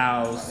 Like a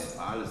house. That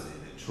policy,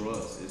 that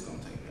trust, it's gonna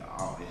take care of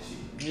all that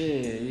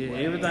shit. Yeah.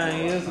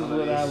 Everything else is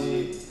what I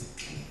would.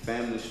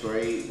 Family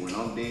straight. When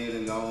I'm dead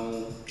and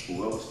gone,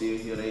 whoever still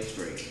here, they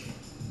straight.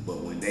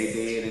 But when they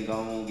dead and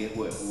gone, guess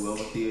what?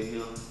 Whoever still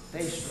here,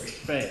 they straight.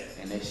 Fact.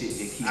 And that shit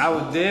just keeps I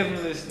would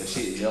definitely. That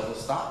shit never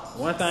stops.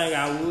 One thing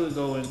I would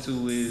go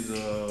into is,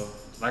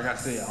 like I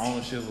said,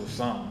 ownership of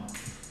something.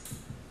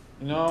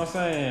 You know what I'm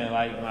saying?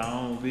 Like my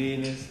own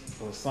business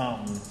or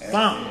something.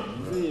 Something.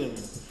 You feel me?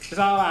 It's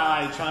all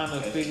about like trying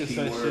to figure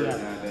some shit out.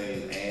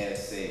 Nowadays,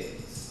 assets.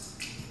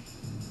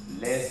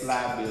 Less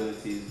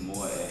liabilities,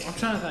 more assets. I'm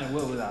trying to think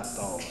what would I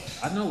start.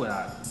 I know what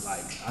I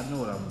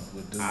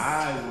would do.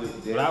 I would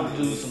definitely. But I would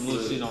do some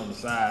little shit on the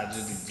side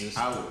just.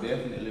 I would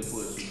definitely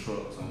put some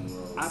trucks on the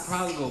road. I'd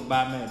probably go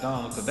buy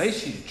McDonald's because they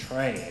shit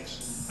trash.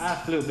 I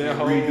flip that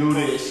whole. Redo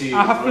that shit.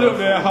 I flip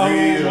that whole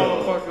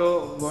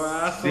motherfucker up, boy.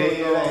 I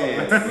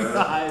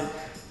swear.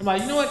 I'm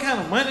like, you know what kind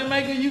of money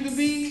maker you could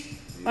be?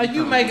 Like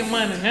you making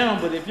money now,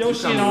 but if your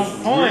shit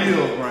on point,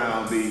 real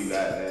ground beef,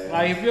 goddamn.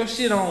 Like if your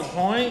shit on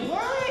point,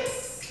 what?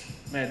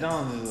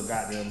 McDonald's is a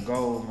goddamn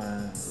gold,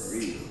 man. For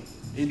real.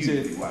 It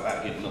just while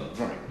I get another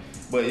drink,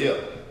 but yeah.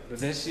 But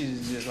that shit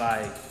is just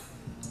like.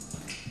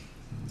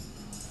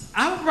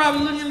 I would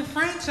probably look into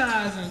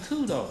franchising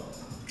too, though.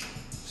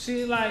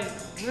 Shit like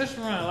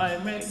restaurant,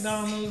 like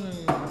McDonald's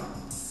and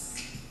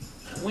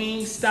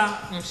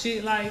Wingstop and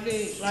shit like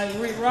that. Like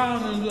Rick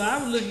Ross and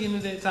I would look into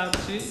that type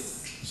of shit.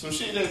 Some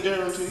shit that's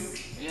guaranteed.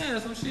 Yeah,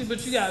 some shit,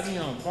 but you gotta be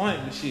on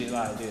point with shit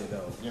like that,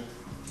 though. Yeah.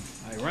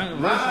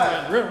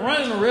 Like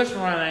running a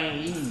restaurant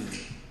ain't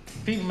easy.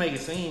 People make it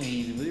seem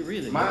easy, but it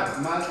really my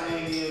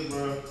thing is,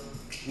 bro.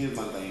 Here's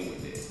my thing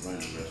with that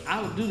running a restaurant.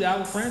 I would do that. I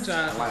would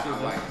franchise. I like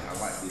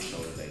this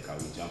show today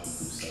because we jumping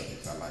through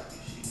subjects. I like this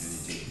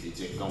shit, and it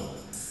just going.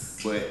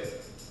 But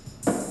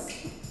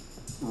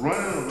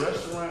running a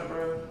restaurant,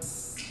 bro,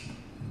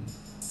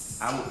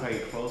 I would pay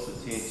close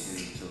attention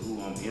to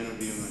who I'm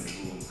interviewing and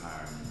who I'm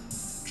hiring.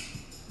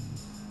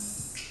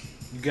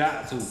 You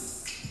got to.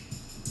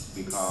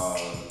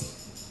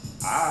 Because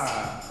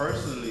I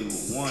personally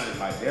would want,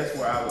 like, that's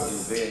where I would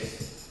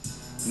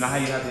invest. You know how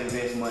you have to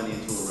invest money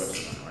into a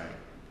restaurant, right?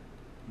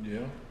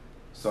 Yeah.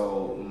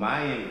 So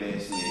my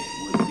investment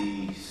would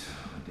be,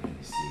 damn,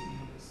 this nigga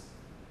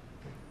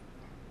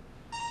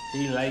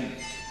He late.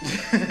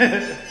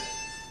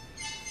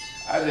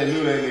 I just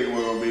knew that nigga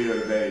was gonna be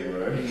here today,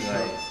 bro.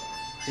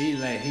 He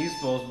late. He's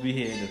supposed to be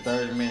here in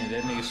 30 minutes.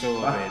 That nigga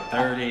showed up at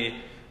 30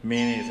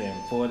 minutes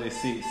and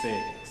 46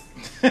 seconds.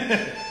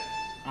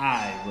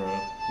 Alright, bro.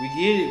 We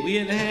get it. We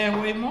at the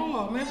halfway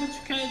mark, man, but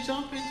you can't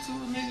jump into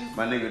a nigga.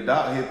 My nigga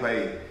Doc hit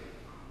paid.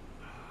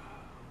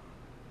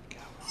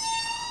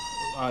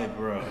 Alright,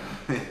 bro.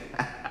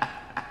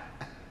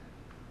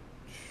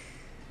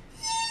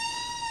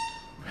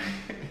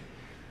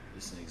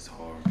 This nigga's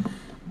hard.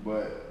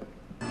 But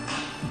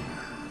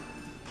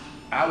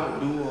I would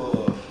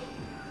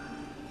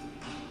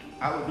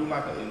do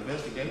like an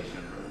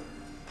investigation,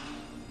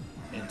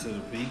 bro. Into the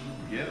people?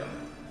 Yeah.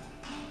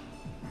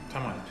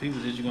 Talking about the people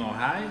that you gonna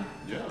hire?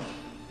 Yeah.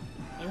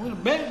 And what a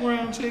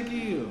background check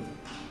is?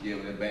 Yeah,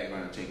 but the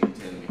background check is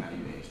telling me how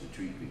you actually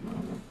treat people.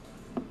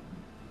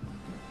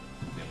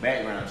 The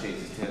background check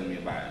is telling me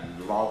about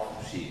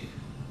lawful shit.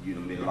 You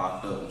done been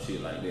locked up and shit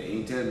like that. It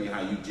ain't telling me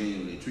how you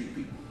genuinely treat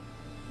people.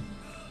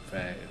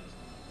 Facts.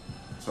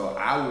 So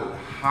I would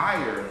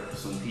hire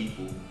some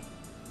people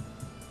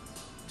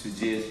to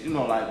just,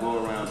 like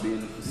go around being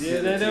the facility.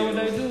 Yeah, that's what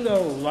they do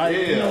though. Like,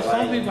 yeah,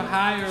 some people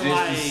hire just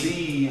like to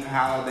see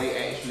how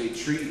they actually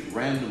treat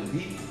random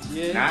people.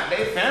 Yeah. Not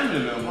their family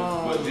members,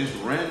 but just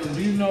random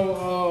people. You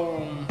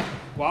know,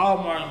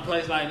 Walmart and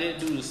place like that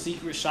do the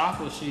secret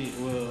shopper shit.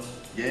 Well,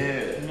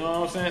 yeah. You know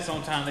what I'm saying?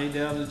 Sometimes they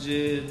devil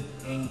just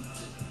and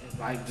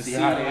like to see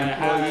how the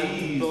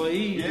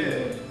employees.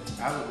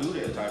 Yeah, I would do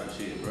that type of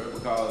shit, bro,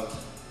 because.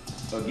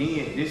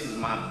 Again, this is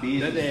my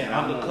business. That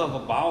undercover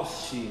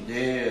boss shit.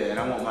 Yeah, and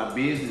I want my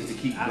business to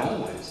keep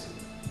going.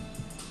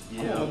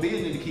 Yeah. I want my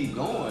business to keep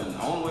going.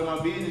 The only way my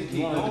business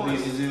keep going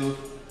is if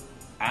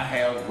I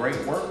have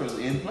great workers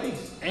in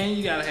place. And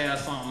you gotta have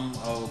something.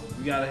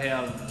 You gotta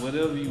have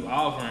whatever you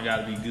offering.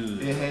 Gotta be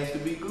good. It has to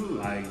be good.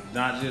 Like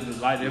not just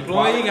like the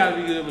employee gotta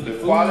be good, but the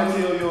food.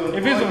 Quality of your employees.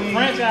 If it's a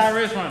franchise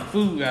restaurant, the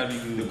food gotta be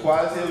good. The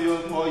quality of your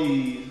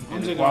employees.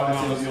 And the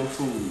quality of your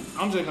food.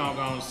 I'm just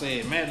gonna say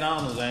it.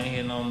 McDonald's ain't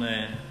hitting on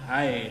that.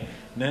 I ain't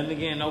nothing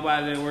against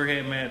nobody that work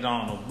at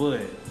McDonald's,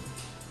 but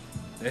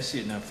that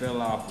shit done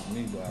fell off with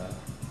me, boy.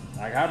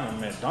 Like I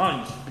remember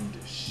McDonald's used to be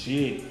the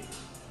shit.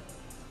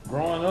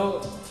 Growing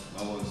up.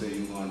 I wouldn't say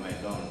you going to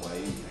McDonald's, but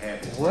you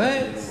happy.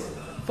 What?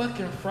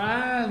 Fucking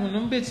fries when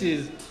them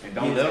bitches and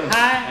don't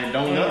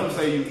let them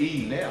say you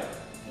eating now.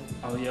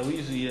 Oh yeah, we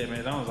used to eat at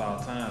McDonald's all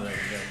the time back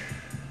then.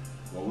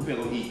 Well, we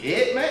finna go eat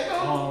at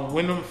McDonald's?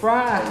 When them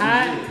fries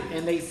hot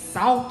and they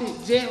salted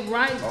just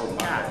right. Oh my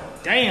God.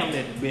 Damn,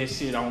 that's the best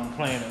shit on the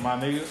planet, my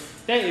nigga.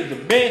 That is the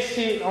best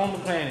shit on the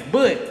planet.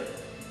 But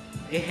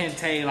it hadn't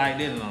tasted like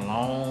that in a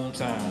long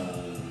time.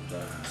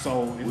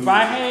 So if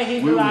I had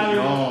hit the lottery,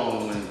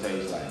 when it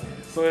tastes like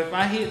that. So if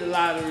I hit the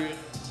lottery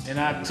and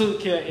I took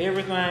care of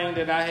everything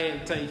that I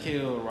had to take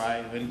care of,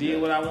 right, and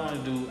did what I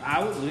wanted to do,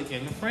 I would look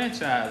into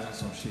franchising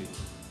some shit.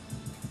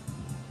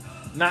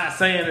 Not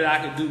saying that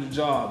I could do the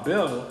job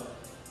better.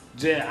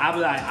 Just I be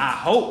like, I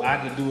hope I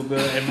could do it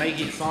better and make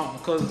it something.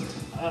 Because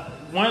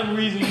one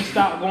reason you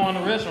stop going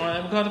to a restaurant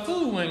is because the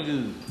food wasn't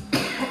good.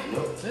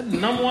 That's the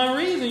number one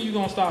reason you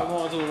gonna start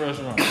going to a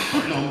restaurant.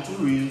 Number two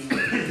reason,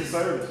 the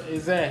service.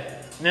 Exactly.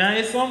 Now,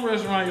 it's some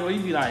restaurants where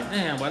you be like,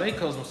 damn, but they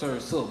customer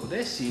service suck. But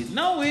that shit,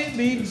 no, it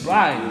be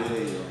like.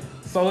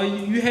 So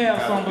you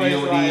have some place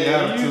like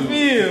that. You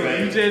feel,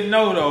 man. You just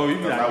know though. You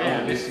be like,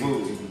 damn, this shit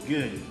should be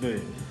good.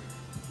 But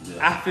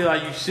I feel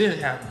like you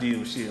shouldn't have to deal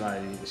with shit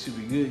like that. It should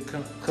be good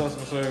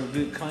customer service,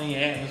 good clean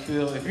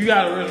atmosphere. If you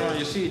got a restaurant,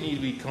 your shit needs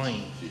to be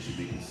clean. Shit should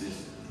be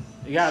consistent.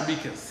 It gotta be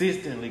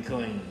consistently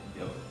clean.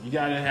 Yep. You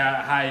gotta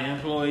have hire an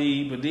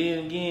employee, but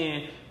then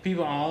again,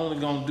 people are only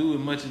gonna do as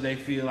much as they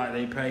feel like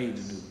they paid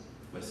to do.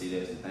 But see,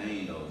 that's the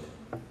thing though.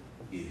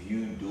 If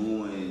you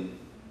going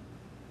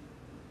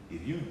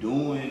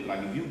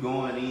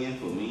in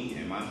for me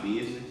and my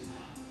business,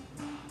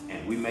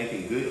 and we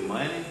making good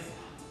money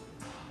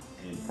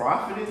and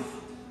profiting,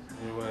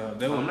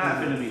 I'm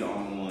not gonna be the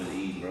only one to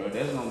eat, bro.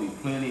 There's gonna be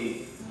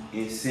plenty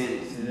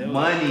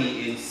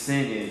money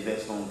incentives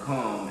that's gonna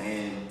come,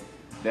 and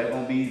there's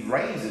gonna be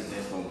raises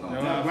that's gonna come.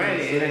 Now,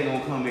 granted, it ain't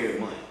gonna come every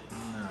month.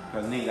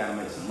 Cause nigga gotta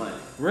make some money.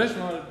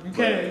 Restaurant, you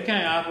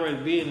can't operate a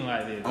business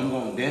like that. I'm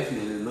gonna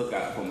definitely look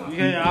out for my. You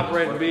can't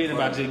operate a business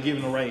by just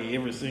giving a raise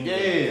every single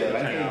day. Yeah,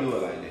 I can't do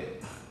it like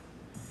that.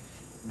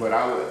 But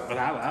I would. But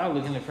I would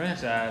look in the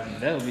franchise,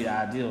 and that would be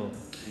ideal.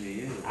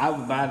 Yeah. I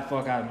would buy the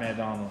fuck out of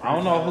McDonald's. I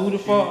don't know who the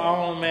fuck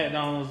own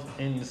McDonald's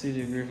in the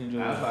city of Griffin,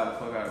 Georgia. I'd buy the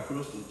fuck out of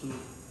Crystal too.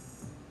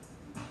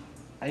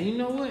 Hey, you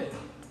know what?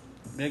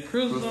 That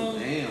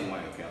Crystals and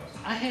White Castle.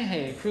 I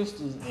had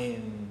Crystals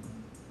in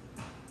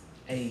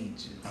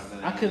ages.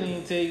 I couldn't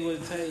even to tell you what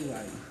it tastes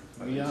like.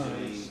 To be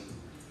honest.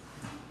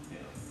 Yeah.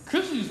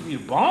 Crystals used to be a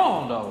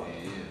bomb though.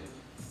 Yeah.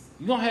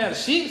 You gonna have the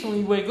shits when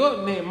you wake up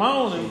the next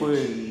morning, but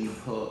cheese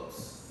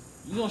puffs.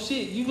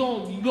 you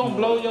gonna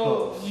blow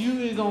your you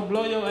is gonna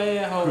blow your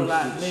asshole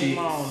like next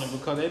morning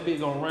because that bitch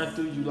gonna run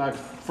through you like a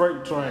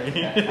freight train.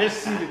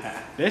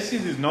 that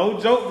shit is no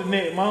joke the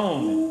next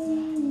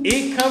morning.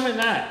 It coming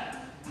out.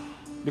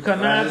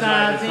 Because 9 times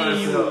out of 10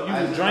 you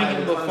was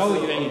drinking before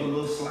you ate.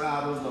 Little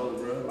sliders though,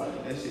 bro.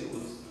 Like that shit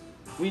was.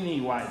 We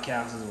need White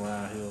Castles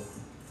around here.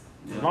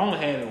 Yeah. I've only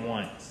had it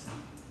once.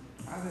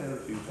 I've had it a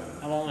few times.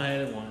 I've only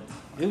had it once.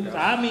 It was.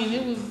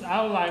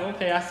 I was like,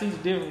 okay, I see the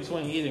difference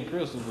between it and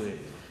Crystal, but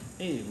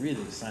it's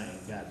really the same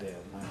goddamn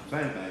thing.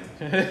 Same thing.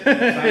 Same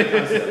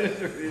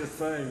concept. It's the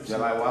same. Just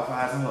like Waffle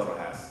House and Huddle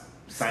House.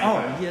 Same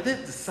thing. Yeah,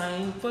 that's the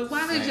same. But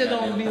why they just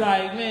don't be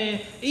like,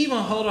 man? Even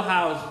Huddle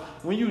House.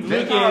 When you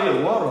They look at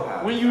it,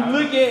 House. when you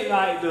look at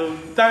like the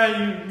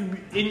thing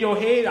you in your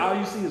head, all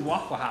you see is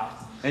Waffle House.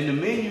 And the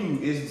menu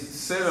is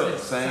set up the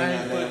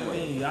same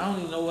way. I don't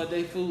even know what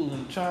they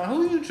fooling.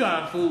 Who you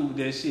trying to fool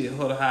that shit?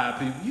 Huddle High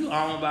people. You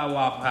owned by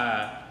Waffle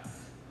High.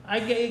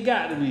 It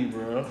got to be,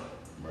 bro.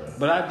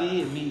 But I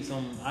did meet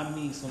some.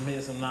 Had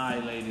some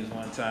nice ladies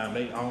one time.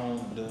 They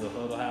owned the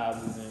Huddle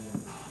Houses in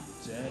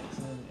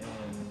Jackson,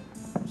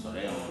 and so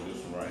they own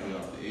this one right here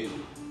off the edge.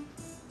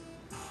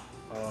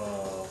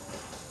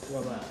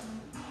 What about?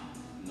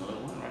 No,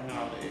 it wasn't right here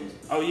off the edge.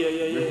 Oh yeah.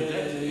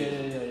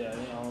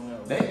 They own that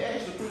one. They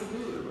actually pretty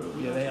good, bro.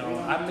 Yeah, they own.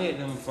 I met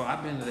them before.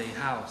 I've been to their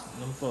house.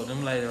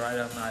 Them ladies right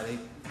up now. They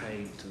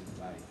paid to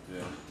like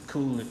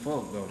cool as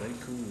fuck though. They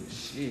cool as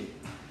shit.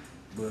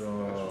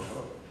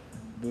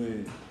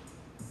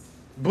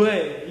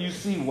 But you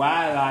see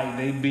why like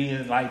they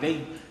being like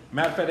they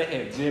matter of fact they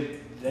had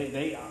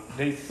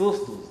they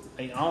sisters.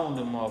 They own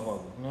them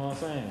motherfuckers. You know what I'm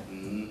saying?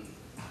 Mm-hmm.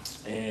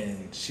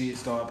 And shit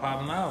started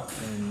popping off,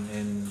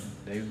 and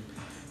they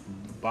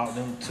bought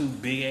them 2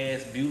 big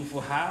ass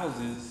beautiful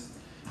houses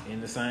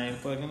in the same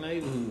fucking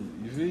neighborhood.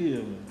 You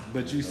feel me?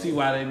 But you see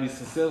why they be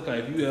successful.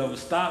 If you ever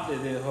stopped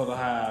at that Huddle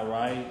High,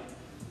 right?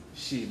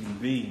 Shit be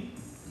beating.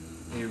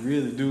 It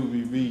really do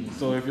be beating.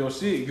 So if your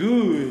shit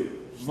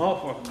good,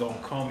 motherfucker gonna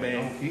come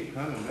back. Don't keep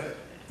coming back.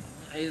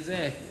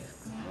 Exactly.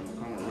 Gonna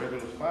become a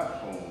regular spot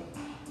for them.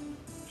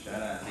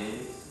 Shout out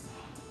Dennis.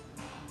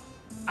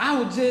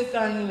 I was just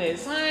thinking that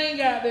same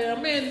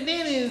goddamn man.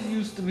 Dennis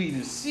used to be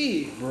the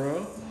shit,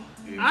 bro.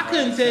 I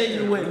couldn't tell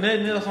you what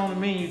nothing else on the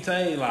menu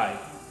tasted like.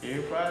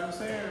 Every Friday and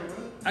Saturday,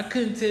 bro. I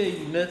couldn't tell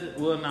you nothing.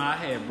 Well, no, I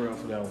had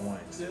breakfast there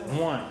once. Yeah.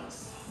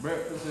 Once.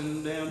 Breakfast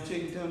and damn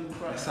chicken tender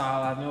fries. That's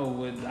all I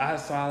know.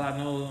 That's all I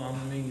know on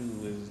the menu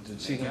was the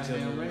chicken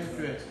tender.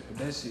 But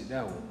that shit,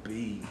 that would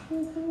be.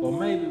 Or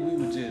maybe we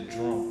were just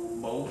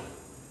drunk. Both.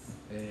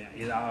 And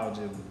it all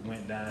just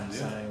went down the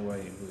same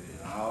way. But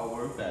it all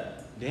worked out.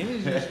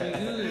 Dennis used to be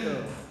good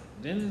though.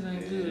 Dennis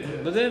ain't good.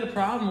 Yeah. But there's the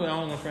problem with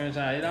owning a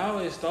franchise. It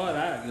always start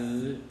out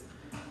good.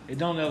 It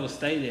don't ever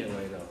stay that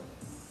way though.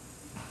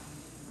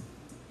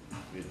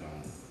 It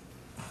don't.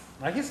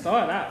 Like it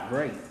started out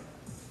great,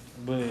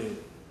 but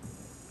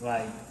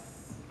like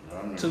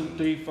 2,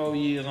 3, 4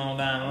 years on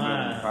down the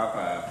line.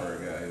 Popeye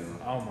first got here.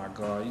 Oh my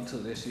God, you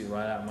took that shit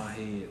right out of my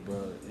head,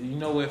 bro. You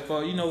know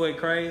what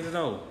crazy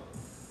though?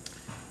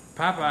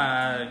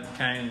 Popeye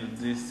came to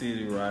this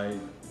city right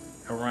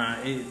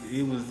around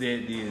it was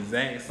at the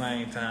exact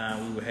same time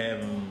we were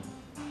having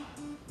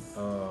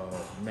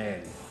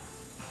Maddie.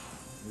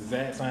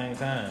 Exact same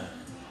time.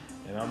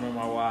 And I remember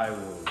my wife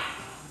was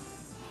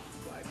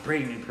like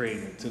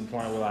pregnant to the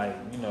point where like,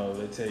 you know,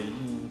 they tell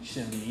you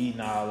shouldn't be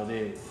eating all of that.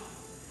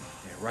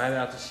 And right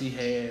after she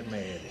had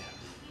Maddie,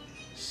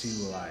 she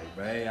was like,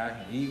 babe, I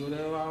can eat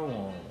whatever I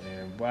want.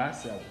 And boy, I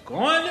said, I'm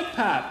going to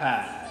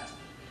Popeyes.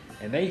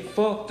 And they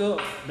fucked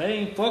up.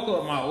 They didn't fuck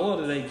up my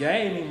order. They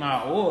gave me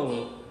my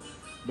order,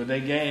 but they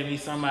gave me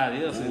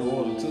somebody else's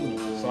order too.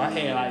 So I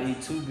had like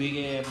these 2 big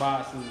ass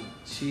boxes of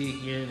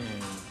chicken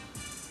and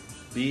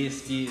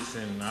biscuits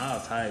and all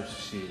types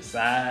of shit,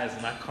 sides.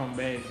 And I come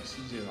back and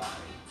she just like,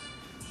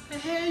 the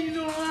hell you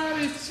doing all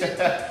this shit?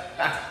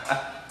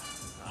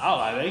 I was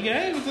like, they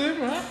gave it to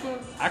me.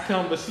 I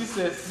come, but she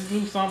said she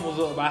knew something was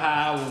up by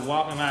how I was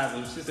walking out.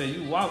 She said,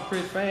 you walk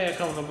pretty fast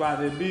coming about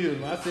that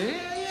building. I said,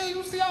 yeah,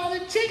 you see all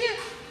this chicken?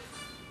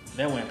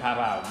 That went pop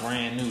out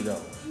brand new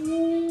though.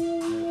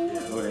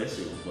 Oh, that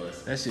shit was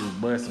busting. That shit was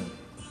busting.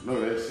 No,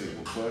 that shit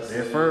was busting.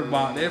 That first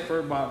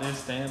box didn't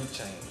stand a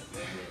chance.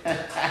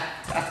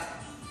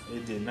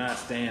 It did not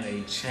stand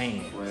a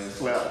chance. Ran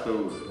slapped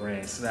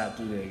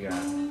through that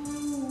guy.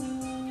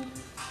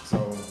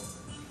 So,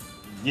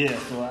 yeah,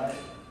 so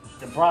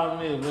the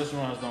problem is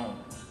restaurants don't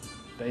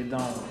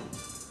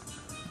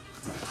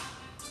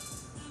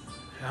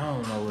I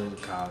don't know what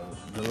to call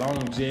it. The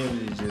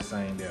longevity just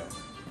ain't there.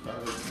 I'll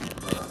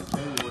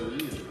tell you what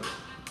it is, bro.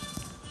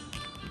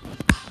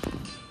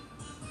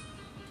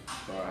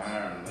 Start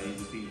hiring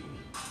lazy people.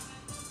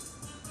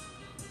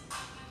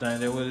 Think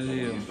that what it is? When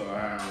you start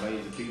hiring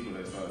lazy people,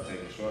 they start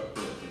taking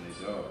shortcuts in their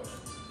job.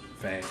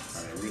 Facts.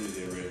 Are they really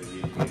just ready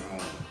to get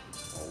home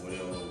or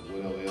whatever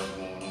else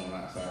going on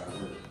outside of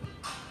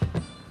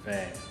work?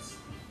 Facts.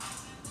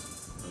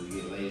 So you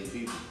get lazy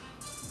people.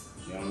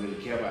 They don't really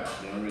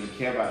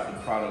care about the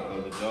product of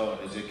the job.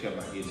 They just care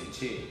about getting a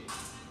check.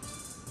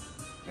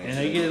 And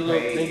they get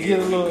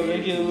a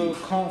little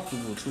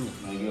comfortable too.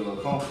 They get a little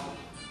comfortable.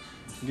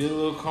 Get a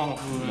little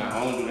comfortable. Not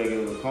only do they get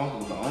a little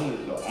comfortable, the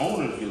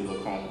owners get a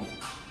little comfortable.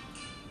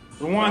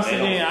 But once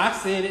again, I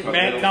said it,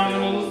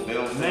 McDonald's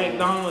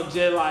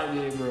just like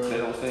that, bro. They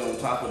don't stay on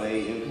top of their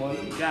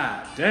employees.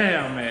 God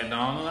damn,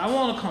 McDonald's. I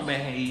want to come back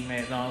and eat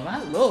McDonald's.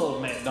 I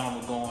love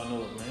McDonald's going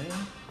up, man.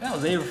 That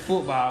was every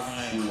football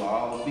game. You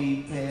all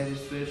beef patty,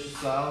 special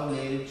sauce,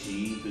 lettuce,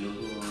 cheese,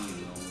 pickle,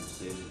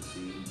 7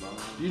 cheese bone.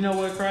 You know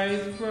what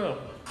crazy, bro?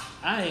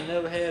 I ain't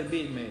never had a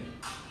Big Mac.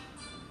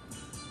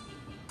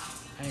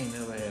 I ain't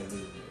never had a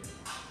Big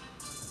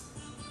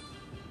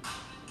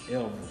Mac.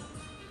 Ever.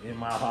 In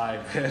my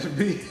life as a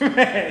Big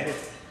Mac.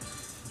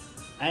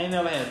 I ain't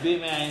never had a Big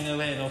Mac. I ain't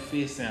never had no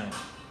fish sandwich.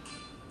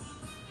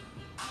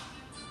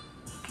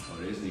 Oh,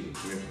 this nigga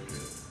tripping.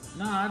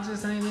 Nah, I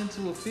just ain't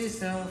into a fish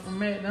sandwich from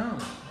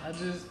McDonald's.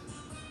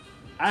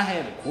 I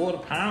had a quarter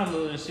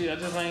pounder and shit. I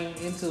just ain't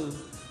into.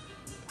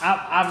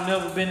 I've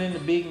never been into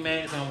Big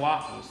Macs and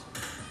Whoppers.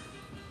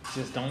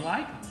 Just don't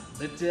like them.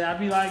 I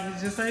be like, it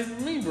just ain't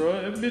for me, bro.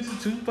 That bitch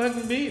is too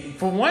fucking big.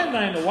 For one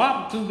thing, the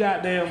Whopper too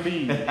goddamn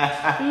big. Who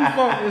the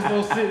fuck is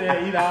gonna sit there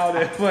and eat all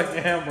that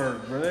fucking hamburger,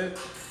 bro?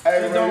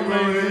 Hey, don't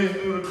make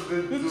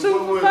the 2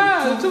 for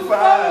 $5, 2 for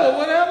 $4,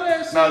 whatever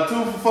that shit. No,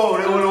 2 for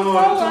 $4. They would have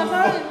wanted 2 for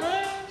 $4.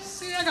 Man.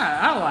 See,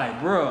 I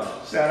like, bro.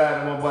 Shout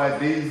out to my boy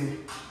Diesel.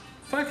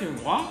 Fucking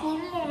Whopper,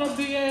 you know no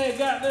big ass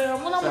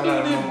goddamn. What I'm Shout gonna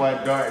out do to with my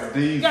boy Dark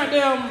Diesel.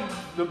 goddamn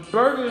the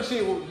burger and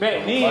shit was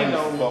back then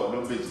though. Fuck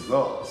them bitches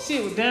up.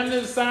 Shit was damn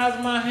near the size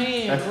of my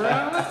hand, bro.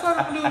 What the fuck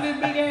I'm doing with this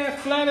big ass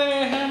flat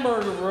ass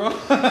hamburger, bro?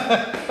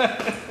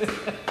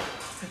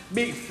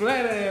 Big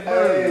flat ass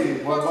burger.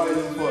 Hey, my boy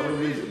used to fuck them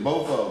bitches,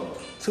 both of them.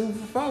 2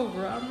 for $4,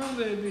 bro. I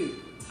remember that bitch.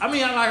 I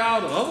mean, I like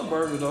all the other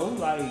burgers though.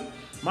 Like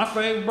my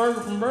favorite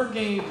burger from Burger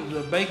King is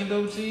the bacon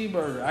double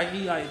cheeseburger. I can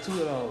eat like 2 of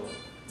those.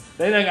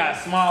 They done got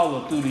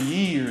smaller through the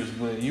years,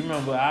 but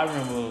I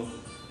remember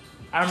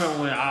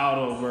when all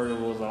those burgers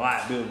was a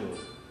lot bigger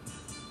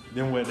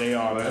than what they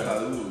are. That's how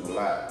it was a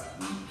lot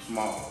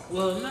smaller.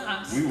 Well,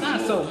 not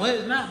so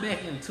much. Not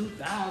back in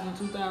 2000,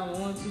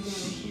 2001,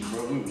 2002.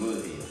 Bro, we was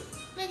little here.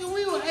 Nigga,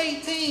 we were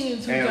 18 in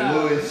 2000. And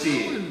little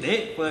shit. We was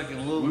that fucking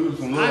little. We was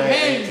some little I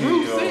hadn't grew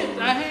 18-year-old. since.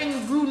 I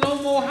hadn't grew no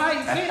more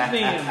height since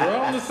then,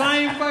 bro. I'm the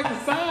same fucking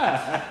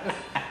size.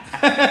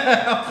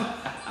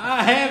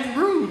 I haven't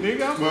grew,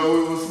 nigga. But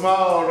we was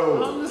small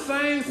though. I'm the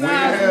same size We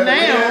had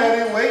now.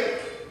 that weight.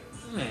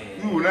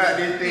 Man, We were not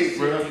that thick,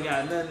 bro. ain't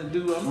got nothing to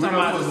do. I'm We talking done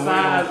about put the some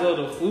size weight of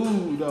the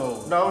food,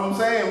 though. Know what I'm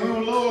saying? We were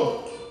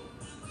little.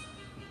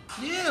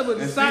 Yeah, but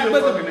the And size,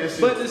 still fucking that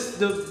shit. but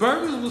the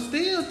burgers were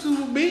still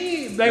too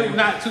big. They were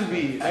not too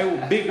big. They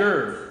were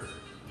bigger.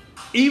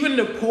 Even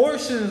the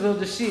portions of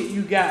the shit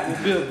you got were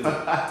bigger.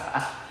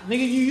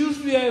 Nigga, you used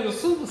to be able to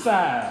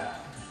supersize.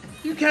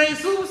 You can't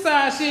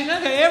supersize shit,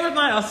 nigga. Everything,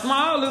 a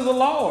small is a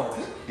large.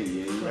 Yeah,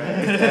 you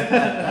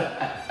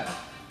right.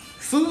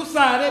 Supersize,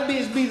 that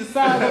bitch be the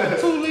size of a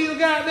 2-liter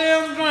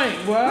goddamn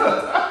drink, boy.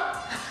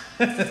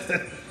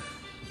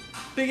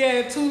 Big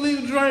ass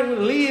 2-liter drink with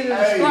a lid and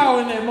a straw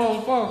in that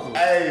motherfucker.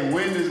 Hey,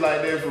 Wendy's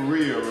like that for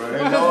real, bro.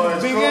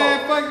 That's a big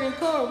ass fucking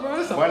cup, bro.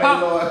 That's a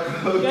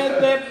pop.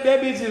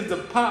 That bitch is the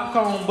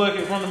popcorn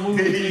bucket from the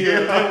movie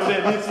theater. That's what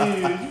that bitch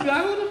is. You be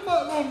like, who the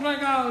fuck gonna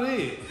drink all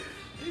this?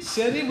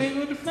 Shut it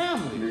with the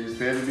family. You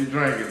said to be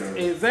drinking though.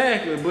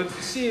 Exactly, but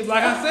shit,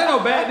 like I said,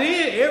 though, back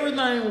then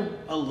everything was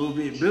a little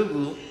bit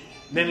bigger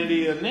than it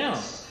is now.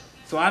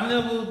 So I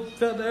never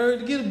felt the urge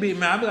to get a Big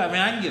Mac. I'd be like,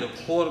 man, I can get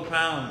a quarter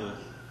pounder.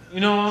 You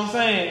know what I'm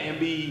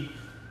saying? And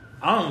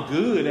I'm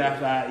good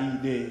after I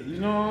eat that. You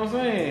know what I'm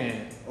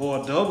saying?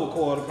 Or a double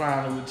quarter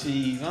pounder with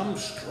cheese. I'm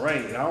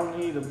straight. I don't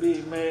need a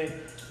Big Mac.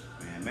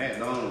 Man,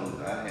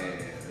 McDonald's, I had,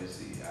 let's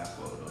see, I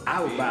fucked up.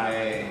 I would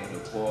buy the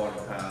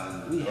quarter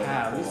pounder. We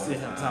sit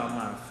here talking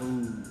about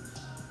food.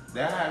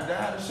 That's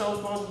how the show's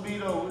supposed to be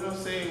though. We done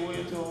segue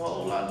into a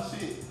whole lot of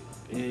shit.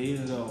 Yeah,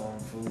 either go on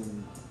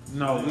food.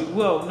 No, we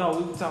were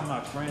talking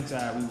about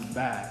franchise we would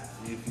buy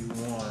if you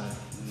wanted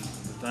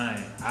the thing.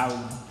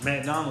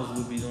 McDonald's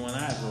would be the one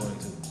I'd go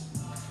into.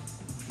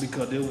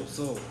 Because it was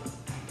so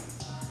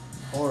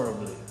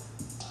horribly.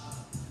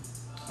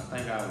 I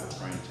think I would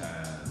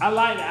franchise. I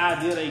like the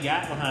idea they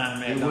got behind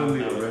McDonald's.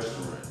 It wouldn't be a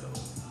restaurant though.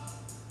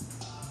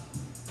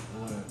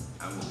 What?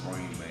 I would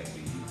bring back the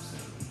youth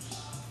centers.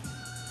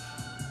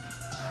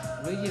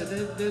 But yeah,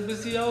 but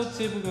see, those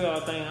typical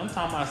things, I'm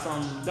talking about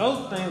those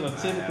things are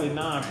typically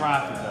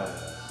non-profit though.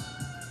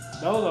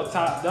 Those are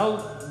top.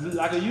 Those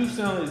like a youth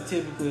center is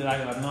typically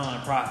like a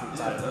non-profit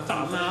type. I'm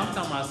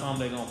talking about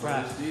something they gonna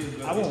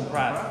profit. I won't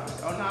profit.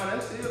 Oh no,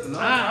 that's it.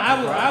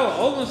 I would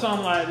open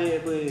something like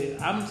that,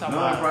 but I'm talking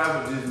about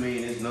non-profit. Just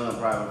mean it's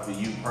non-profit for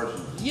you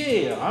personally.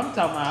 Yeah, I'm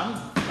talking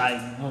about.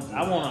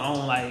 I want to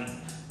own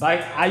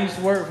like I used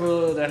to work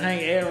for the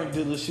Hank Aaron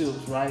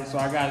dealerships, right? So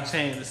I got a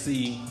chance to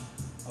see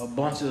a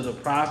bunch of the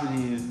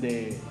properties that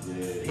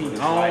he owned.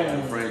 Like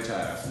a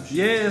franchise. And shit.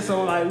 Yeah,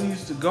 so like we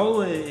used to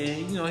go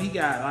and you know he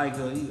got like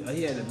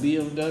he had a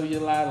BMW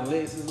lot, a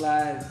Lexus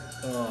lot,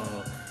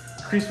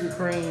 Krispy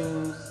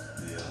Kremes.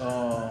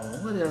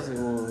 Yeah. What else it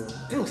was?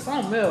 It was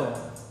something else.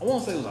 I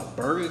want to say it was a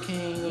Burger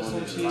King or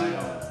some shit,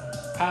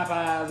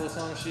 Popeyes or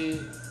some shit.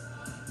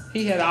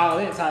 He had all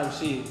that type of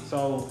shit.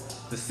 So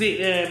to sit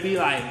there and be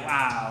like,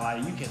 wow,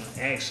 like you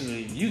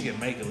can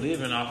make a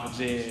living off of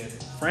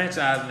just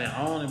franchising and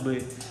owning.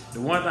 But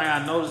the one thing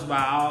I noticed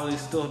about all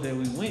this stuff that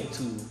we went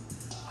to,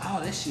 all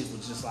that shit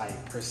was just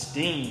like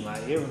pristine.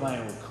 Like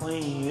everything was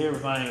clean,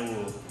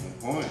 everything was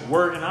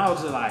working. I was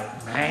just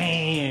like,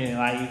 man,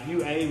 like if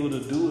you able to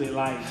do it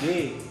like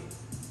that,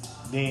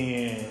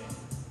 then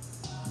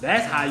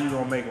that's how you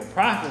gonna make a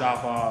profit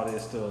off of all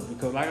this stuff.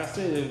 Because like I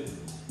said,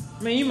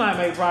 I mean, you might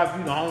make profit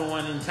if you're the only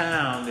one in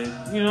town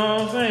that, you know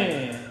what I'm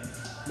saying?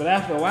 But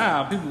after a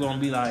while, people gonna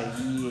be like,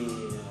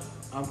 yeah,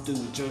 I'm through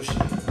with your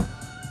shit.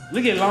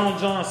 Look at Long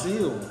John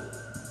Silver.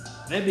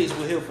 That bitch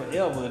was here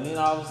forever, and then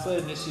all of a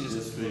sudden, this shit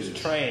was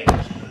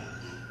trash.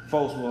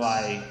 Folks were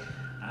like,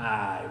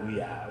 alright,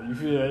 we out. You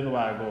feel ain't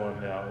nobody going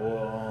there.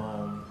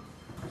 Or,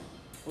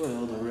 what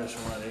other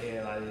restaurant they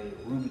had like that?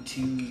 Ruby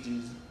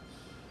Tuesdays.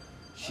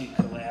 Shit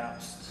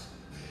collapsed.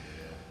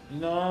 You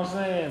know what I'm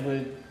saying?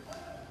 But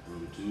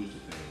Tuesday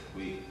thing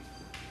quick.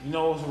 You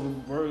know what's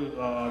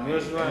a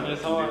restaurant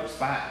that's hard?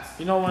 Spots.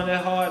 You know one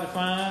that's hard to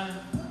find?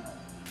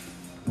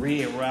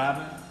 Red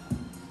Robin.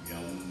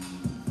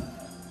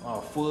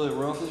 Fudd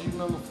Ruckers. You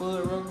remember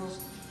Fudd Ruckers?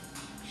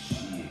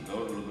 Shit,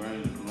 go to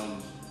LaGrange and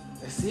Columbus.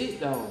 That's it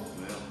though.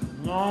 Yeah.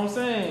 You know what I'm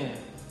saying?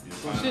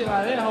 So shit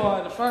like that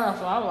hard to find.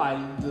 So I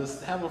like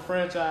just have a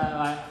franchise.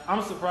 Like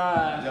I'm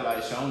surprised. They're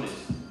like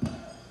Shoney's.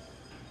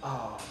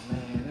 Oh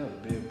man, that was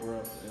big,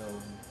 bro.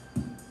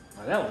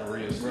 Like, that was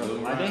real, bro.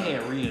 Like they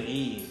had real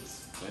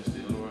eggs. They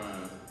still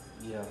around.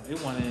 Yeah, it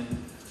went in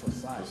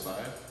Forsyth.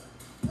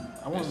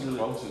 I want to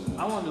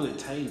do it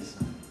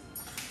Taser.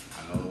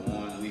 I know the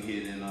one we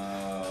hit in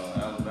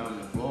Alabama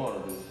and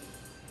Florida.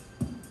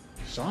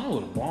 Shawnee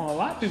was born. A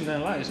lot of people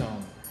didn't like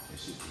Shawnee. That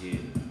shit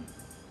hit.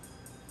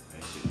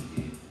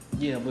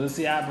 Yeah, but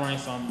see, I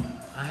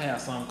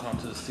have something come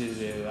to the city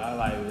that I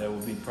like that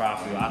would be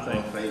profitable. I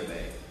think.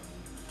 Buffet.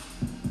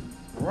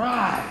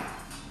 Right.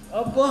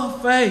 A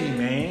buffet,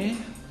 man.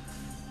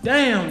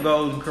 Damn,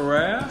 Golden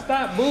Corral.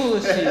 Stop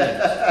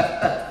bullshit.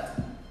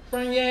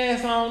 Bring your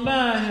ass on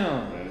down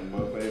here. Bring the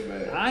buffet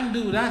back. I can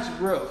do without your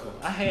breakfast.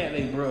 I had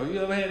a bro.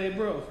 You ever had a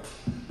breakfast?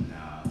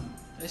 Nah.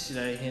 That shit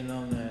ain't hitting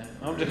on that.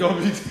 I'm just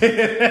gonna be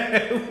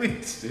dead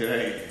with you. It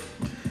ain't.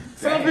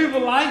 Some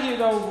people like it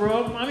though,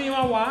 bro. I mean,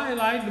 my wife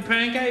like the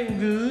pancake was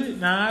good.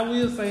 Nah, I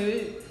will say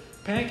that.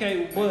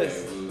 Pancake was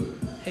bust.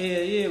 Hell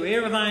yeah, but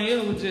everything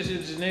else was just a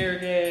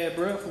generic ass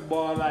breakfast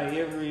bar, like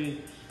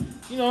every,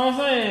 you know what I'm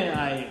saying?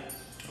 Like,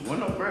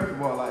 wasn't no breakfast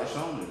bar like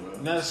Shawnee,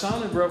 bro. Now the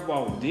Shawnee breakfast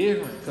bar was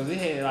different because it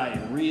had like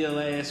real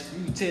ass,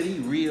 you can tell these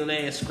real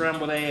ass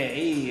scrambled ass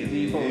eggs.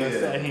 These folks that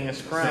sat here and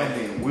scrambled. Sat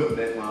here and whipped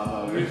that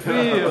motherfucker. You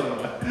feel?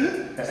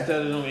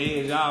 Instead of them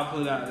eggs y'all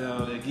put out there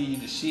that give you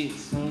the shit as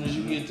soon as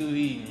you get through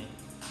eating.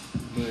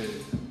 But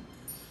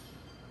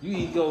you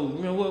eat go,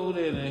 you know what was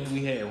that?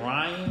 We had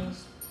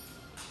Ryan's.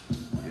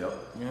 Yep.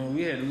 You know,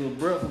 we had a little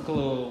breakfast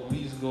club. We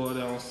used to go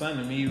there on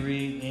Sunday. Me,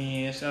 Rick,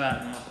 and shout out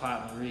to my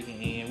partner Rick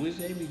and Ian, which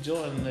they be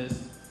joining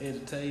us at the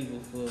table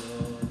for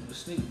the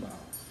sneak ball.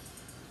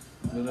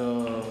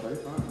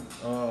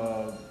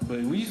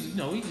 But we used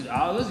to,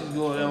 all us used to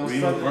go there on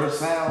Sunday. First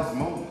sounds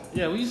moment.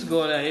 Yeah, we used to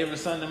go there every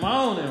Sunday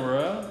morning,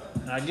 bro.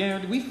 I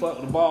guarantee we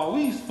fucked the ball.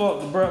 We used to fuck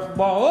the breakfast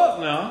ball up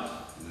now.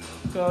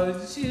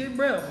 Cause shit, it's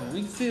breakfast.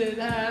 We can sit at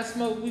the high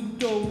smoke. We can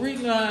go Rick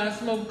and high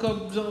smoke a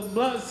couple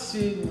blunts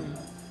shit. And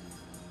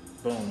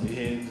boom, we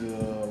head to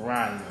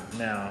Ryan.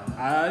 Now,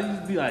 I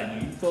used to be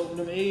like, you fuck with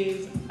them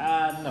eggs?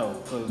 I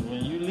know. Because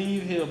when you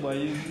leave here, boy,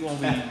 you gonna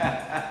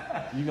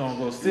be, you gonna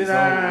go sit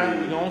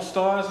down, you gonna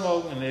start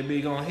smoking, and they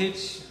be gonna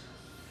hit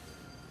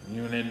you.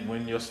 You know,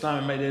 when your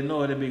stomach make that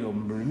noise, they be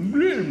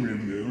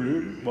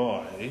going,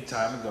 boy, it's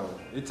time to go.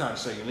 It's time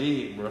to shake a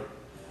leg, bro.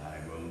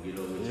 Alright, bro, get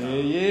over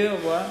Yeah,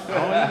 boy. I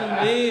don't eat them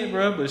eggs,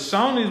 bro. But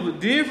Shawnee's was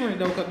different,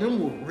 though, because them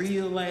were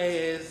real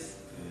ass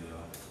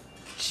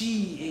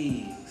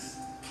cheese eggs.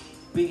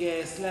 Big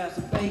ass slabs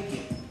of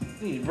bacon.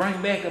 You need to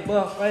bring back a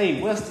buffet.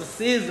 What's the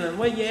sizzling?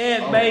 Where you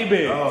at,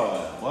 baby?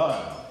 Oh,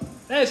 wow.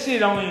 That shit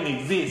don't even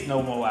exist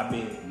no more, I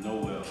bet.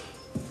 Nowhere.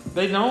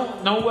 They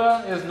don't?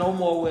 Nowhere? There's no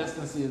more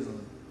Western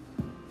sizzling.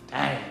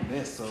 Dang,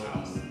 that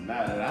sucks.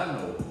 Now that I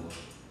know.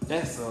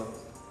 That sucks.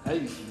 That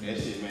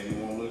shit made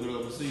me want to look it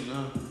up and see,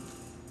 huh?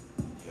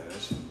 Yeah,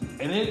 that shit.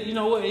 And it, you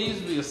know what? It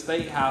used to be a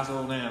steakhouse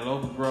over there in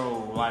Local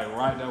Grove, like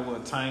right there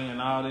with Tang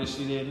and all that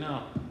shit in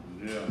now.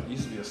 Yeah. It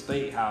used to be a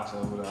steakhouse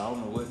over there. I don't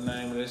know what the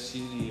name of that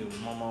shit is.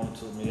 My mom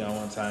took me out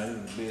one time. It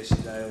was the best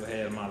shit I ever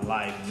had in my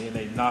life. And then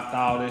they knocked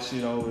all that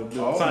shit over and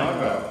built Tang.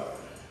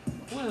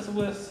 Where's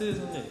West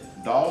Sizzle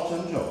at?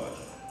 Dalton, Georgia.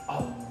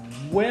 Oh,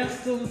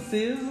 Western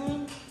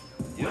Sizzle?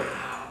 Yep.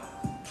 Wow.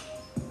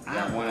 You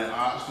got one in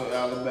Oxford,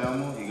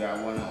 Alabama. You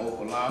got one in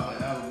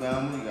Opelika,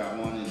 Alabama. You got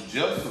one in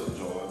Jessup,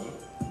 Georgia.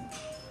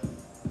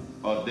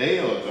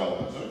 Adele,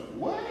 Georgia.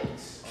 What?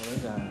 Oh, they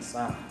down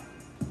south.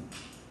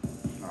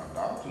 No,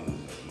 Dalton is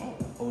up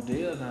north.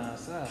 Odell down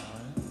south,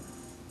 man.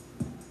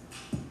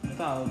 I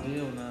thought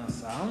Odell down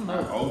south. I don't know.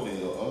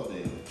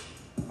 Odell.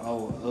 Oh,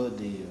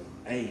 Odell.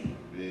 Hey.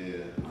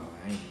 Yeah. Oh,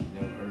 I ain't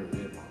never heard of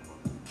that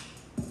motherfucker.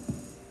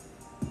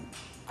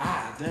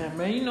 Ah, damn,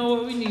 man. You know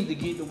what? We need to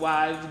get the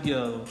wives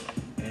together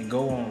and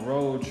go on a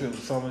road trip to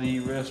some of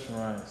these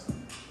restaurants.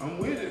 I'm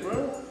with it,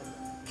 bro.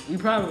 We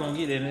probably gonna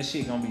get there and that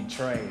shit gonna be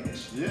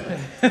trash. Yeah.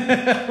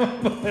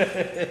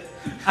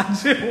 I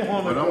just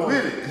wanna go. I'm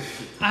with it.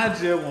 I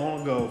just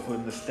wanna go for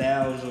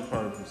nostalgia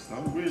purpose.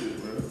 I'm with it,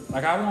 bro.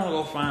 Like I wanna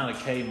go find a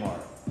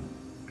Kmart.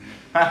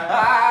 I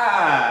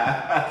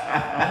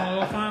wanna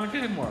go find a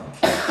Kmart.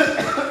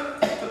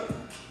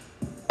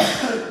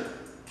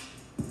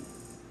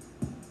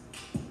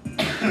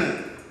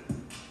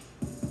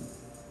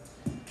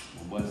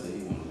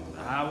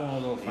 I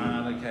wanna go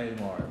find a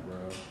Kmart, bro.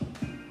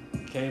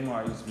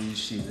 Kmart used to be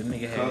shit. The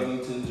nigga had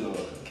Covington,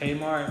 Georgia.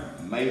 Kmart.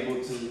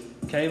 Mapleton.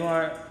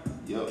 Kmart.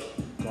 Yep.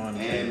 Going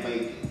to and Kmart.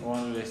 Macon.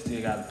 Wonder they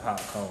still got the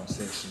popcorn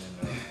section in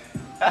there.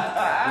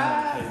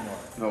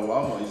 Kmart. No,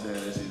 Walmart used to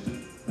have that shit too.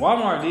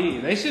 Walmart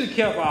did. They should have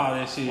kept all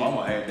that shit.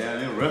 Walmart had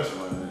down in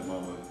restaurant in this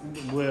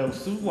motherfucker. Well,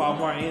 Super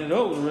Walmart ended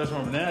up with a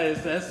restaurant, but now that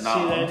shit ain't I'm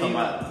talking even.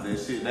 about that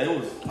shit. They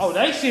was. Oh,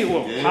 that shit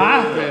was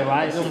popping,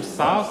 like them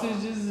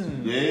sausages and.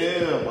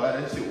 Yeah, boy,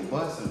 that shit was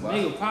busting, boy.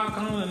 Nigga,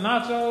 popcorn and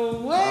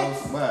nachos. What?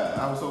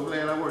 I was so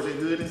glad I worked at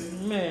Goodies.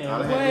 Man, I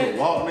what? had to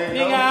walk there.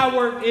 Nigga, I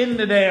worked in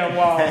the damn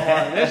Walmart.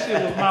 That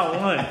shit was my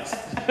lunch.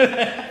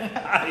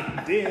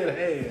 I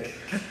did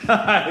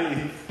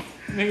have.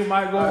 Nigga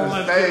might go on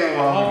lunch with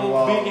a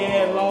whole big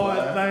ass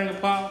large thing of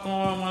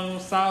popcorn, one of them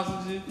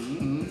sausages.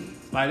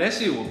 Mm-hmm. Like that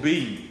shit was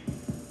beef.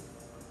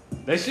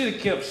 They should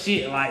have kept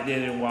shit like that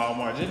in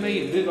Walmart. Just make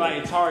it look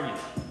like Target.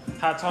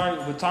 How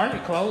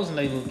Target closing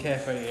they little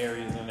cafe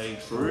areas and they.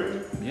 For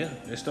real? Yeah,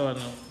 they're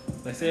starting to.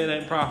 They say it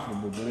ain't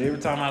profitable, but every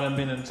time I done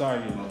been in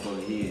Target,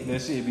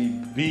 that shit be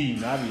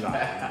beating. I be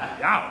like,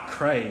 y'all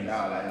crazy.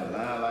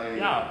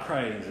 Y'all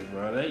crazy,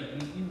 bro. They,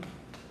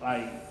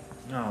 like,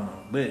 I don't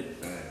know, but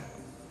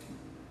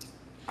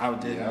I would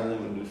definitely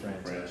live with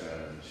franchise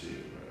and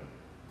shit,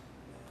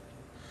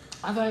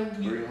 bro. I think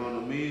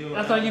 300 meals.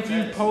 I think if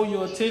you pour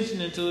your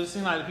attention into it, it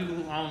seems like the people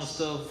who own the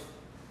stuff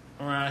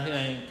around here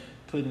ain't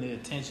putting the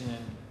attention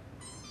and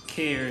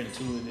care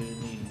into it that it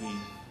need to be.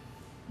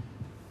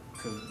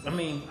 Cause I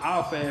mean,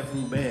 all fast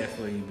food bad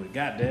for you, but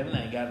goddamn, it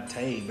ain't got to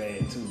taste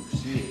bad too.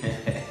 Shit. Let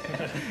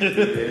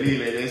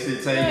that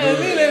shit taste good.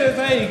 Let it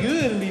taste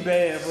good and be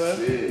bad for us.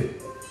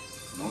 Shit.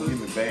 Don't give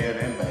me bad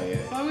and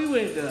bad. Well, we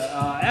went to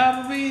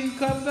Applebee's a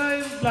couple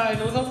days, like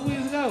a couple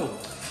weeks ago.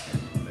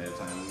 Last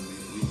time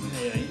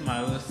we Yeah, you might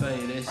as well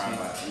say that shit.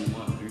 Probably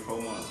about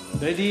 3-4 months ago.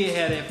 They did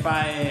have that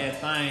fire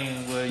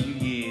thing where you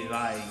get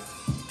like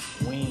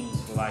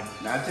wings for like.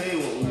 Now I tell you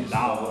what we used to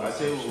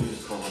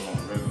fuck up on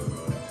the regular, bro.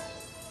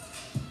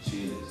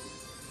 Chili's.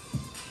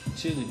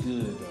 Chili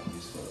good though. We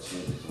used to fuck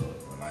Chili's up,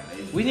 but like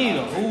we need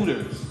a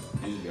Hooters.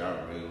 These be our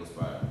regular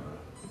spot, bro.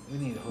 We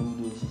need a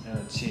Hooters and a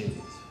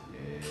Chili's.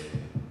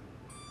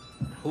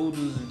 Yeah.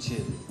 Hooters and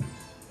Chili's.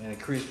 And a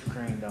Krispy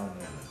Kreme down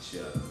there.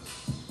 Cheddars.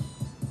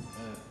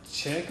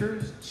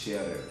 Checkers?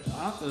 Cheddars.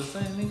 I was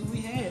saying, nigga,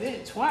 we had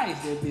that twice.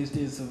 That bitch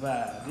didn't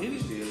survive. Did We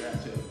it? still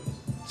got cheddars.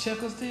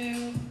 Checkers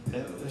still?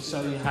 Yeah, That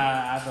show you how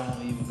I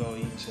don't even go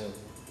eat checkers.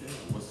 Yeah,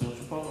 what's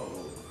Central Park?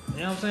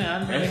 You know what I'm saying?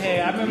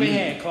 I remember it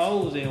had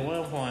clothes at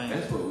one point.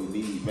 That's what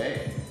we need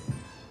bad.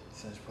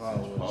 Central Park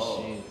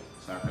was shit.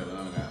 South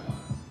Carolina got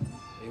one.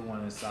 It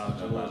won in South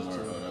That's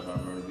Georgia. by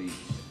Myrtle Beach.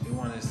 It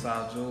won in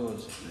South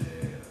Georgia.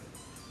 Yeah.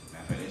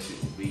 Matter of fact, that shit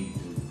was beef,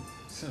 dude.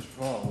 Central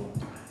Park was.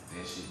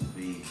 That shit was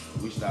beef.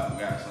 We stopped and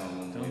got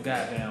some. Them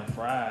goddamn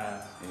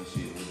fried. That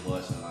shit was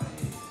busting like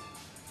it.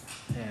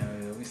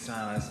 Damn, we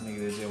sound like some nigga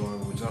that just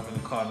want to jump in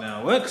the car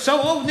now. What? Show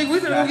up, nigga. We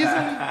finna go get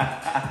something.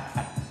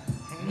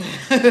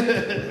 We're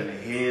gonna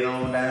head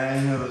on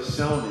down here to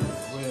show this.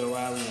 Well,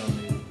 why we on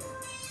this?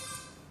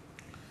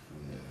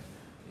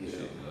 Yeah.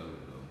 Shit love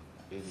it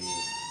though. It is.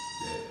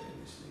 That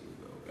this nigga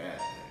go. God.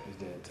 It's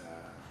that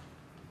time.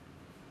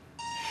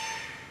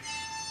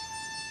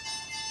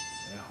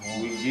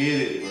 We get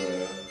it,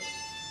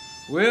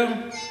 bro. Well,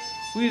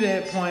 we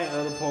that point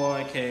of the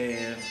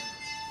podcast.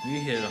 We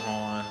hit a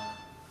horn.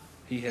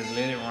 He has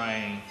let it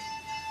rain.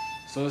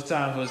 So it's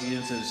time for us to get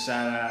into the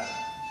shout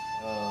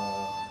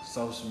out,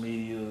 social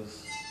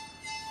medias,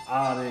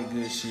 all that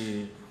good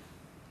shit.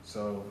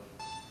 So,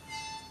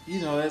 you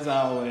know, as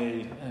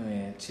always, hey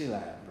man, chill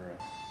out, bro.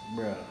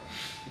 Bruh.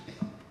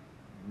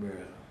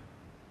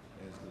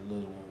 As the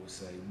little one would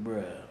say,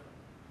 bruh.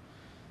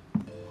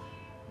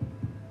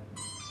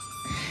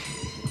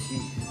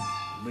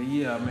 But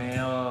yeah,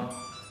 man,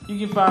 you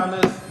can find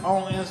us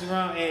on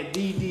Instagram at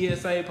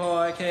DDSA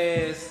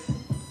Podcast.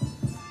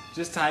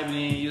 Just type it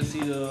in, you'll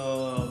see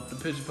the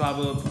picture pop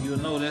up. You'll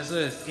know that's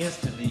us.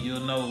 Instantly,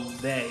 you'll know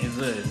that is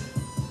us.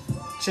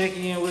 Check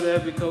in with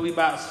us because we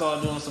about to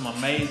start doing some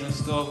amazing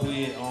stuff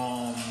with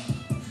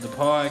the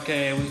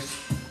podcast.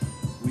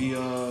 We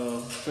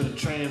for the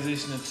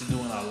transition into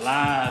doing a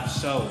live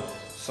show.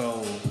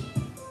 So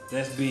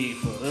that's big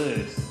for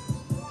us.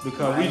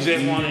 Because we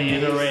just want to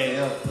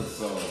interact.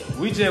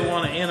 We just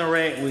want to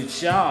interact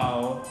with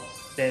y'all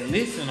that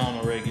listen on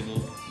a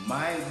regular.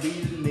 Might be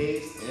the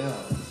next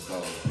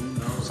episode. Who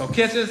knows? So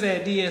catch us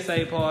at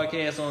DSA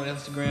Podcast on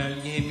Instagram.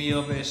 You can hit me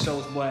up at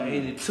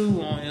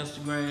Showsboy82 on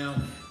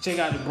Instagram. Check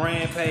out the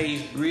brand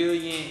page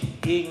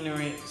Brilliant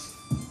Ignorance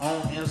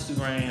on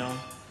Instagram.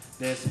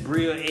 That's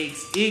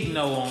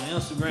BrillXIgno on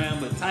Instagram.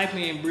 But type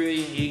in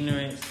Brilliant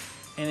Ignorance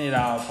and it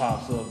all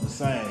pops up the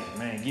same.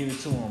 Man, give it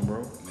to them,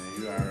 bro.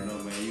 You already know,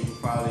 man. You can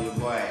follow your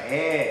boy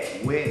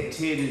at Wet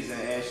Titties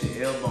and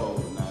Ashy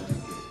Elbows. Nah,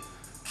 just kidding.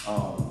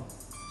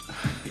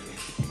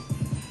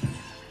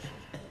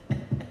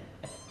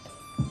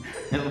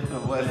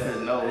 What's the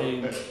no?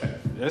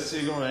 That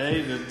shit gonna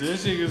age.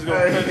 This shit is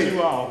gonna cut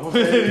you off.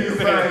 You can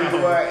find your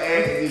boy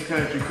at the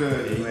Country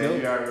Cousin,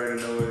 man. You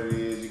already know what it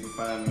is. You can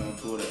find me on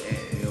Twitter at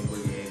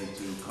Elbow82.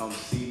 Come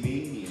see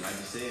me. Like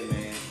I said,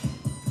 man,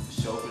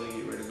 the show finna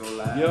get ready to go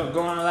live. Yep,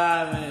 going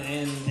live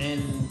and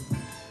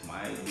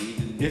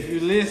if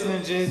you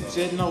listening,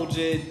 just know,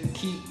 just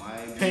keep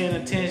paying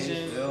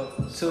attention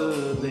to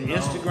the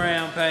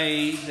Instagram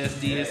page. That's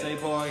DSA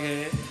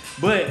Podcast.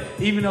 But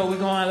even though we're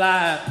going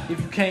live, if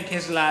you can't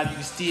catch live, you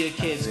can still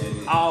catch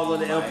all of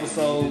the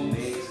episodes.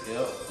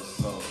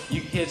 You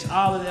can catch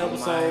all of the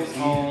episodes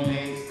on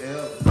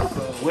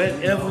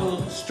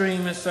whatever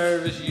streaming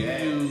service you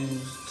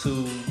use to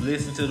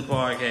listen to the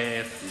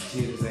podcast.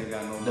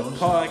 The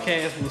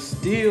podcast will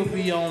still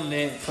be on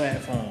that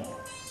platform.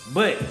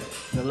 But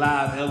the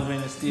live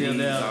element is still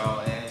there.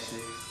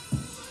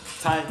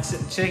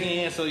 Check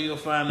in so you'll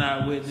find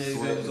out what this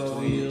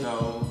episode is. I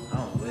don't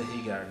know what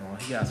he got going.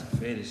 He got some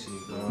fetish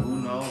shit going. Who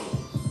knows?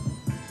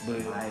 But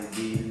it might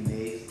be the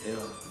next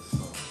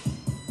episode.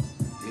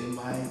 It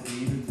might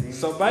be the next.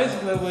 So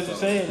basically, what you're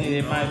saying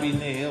is it might be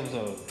next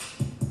episode.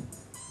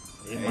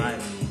 It might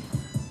be.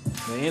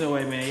 But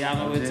anyway, man, y'all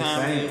know what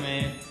time it is,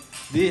 man.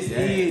 This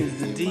is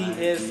the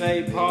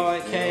DSA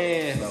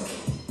Podcast.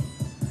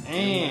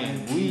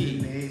 And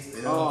we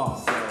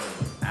are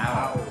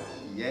out.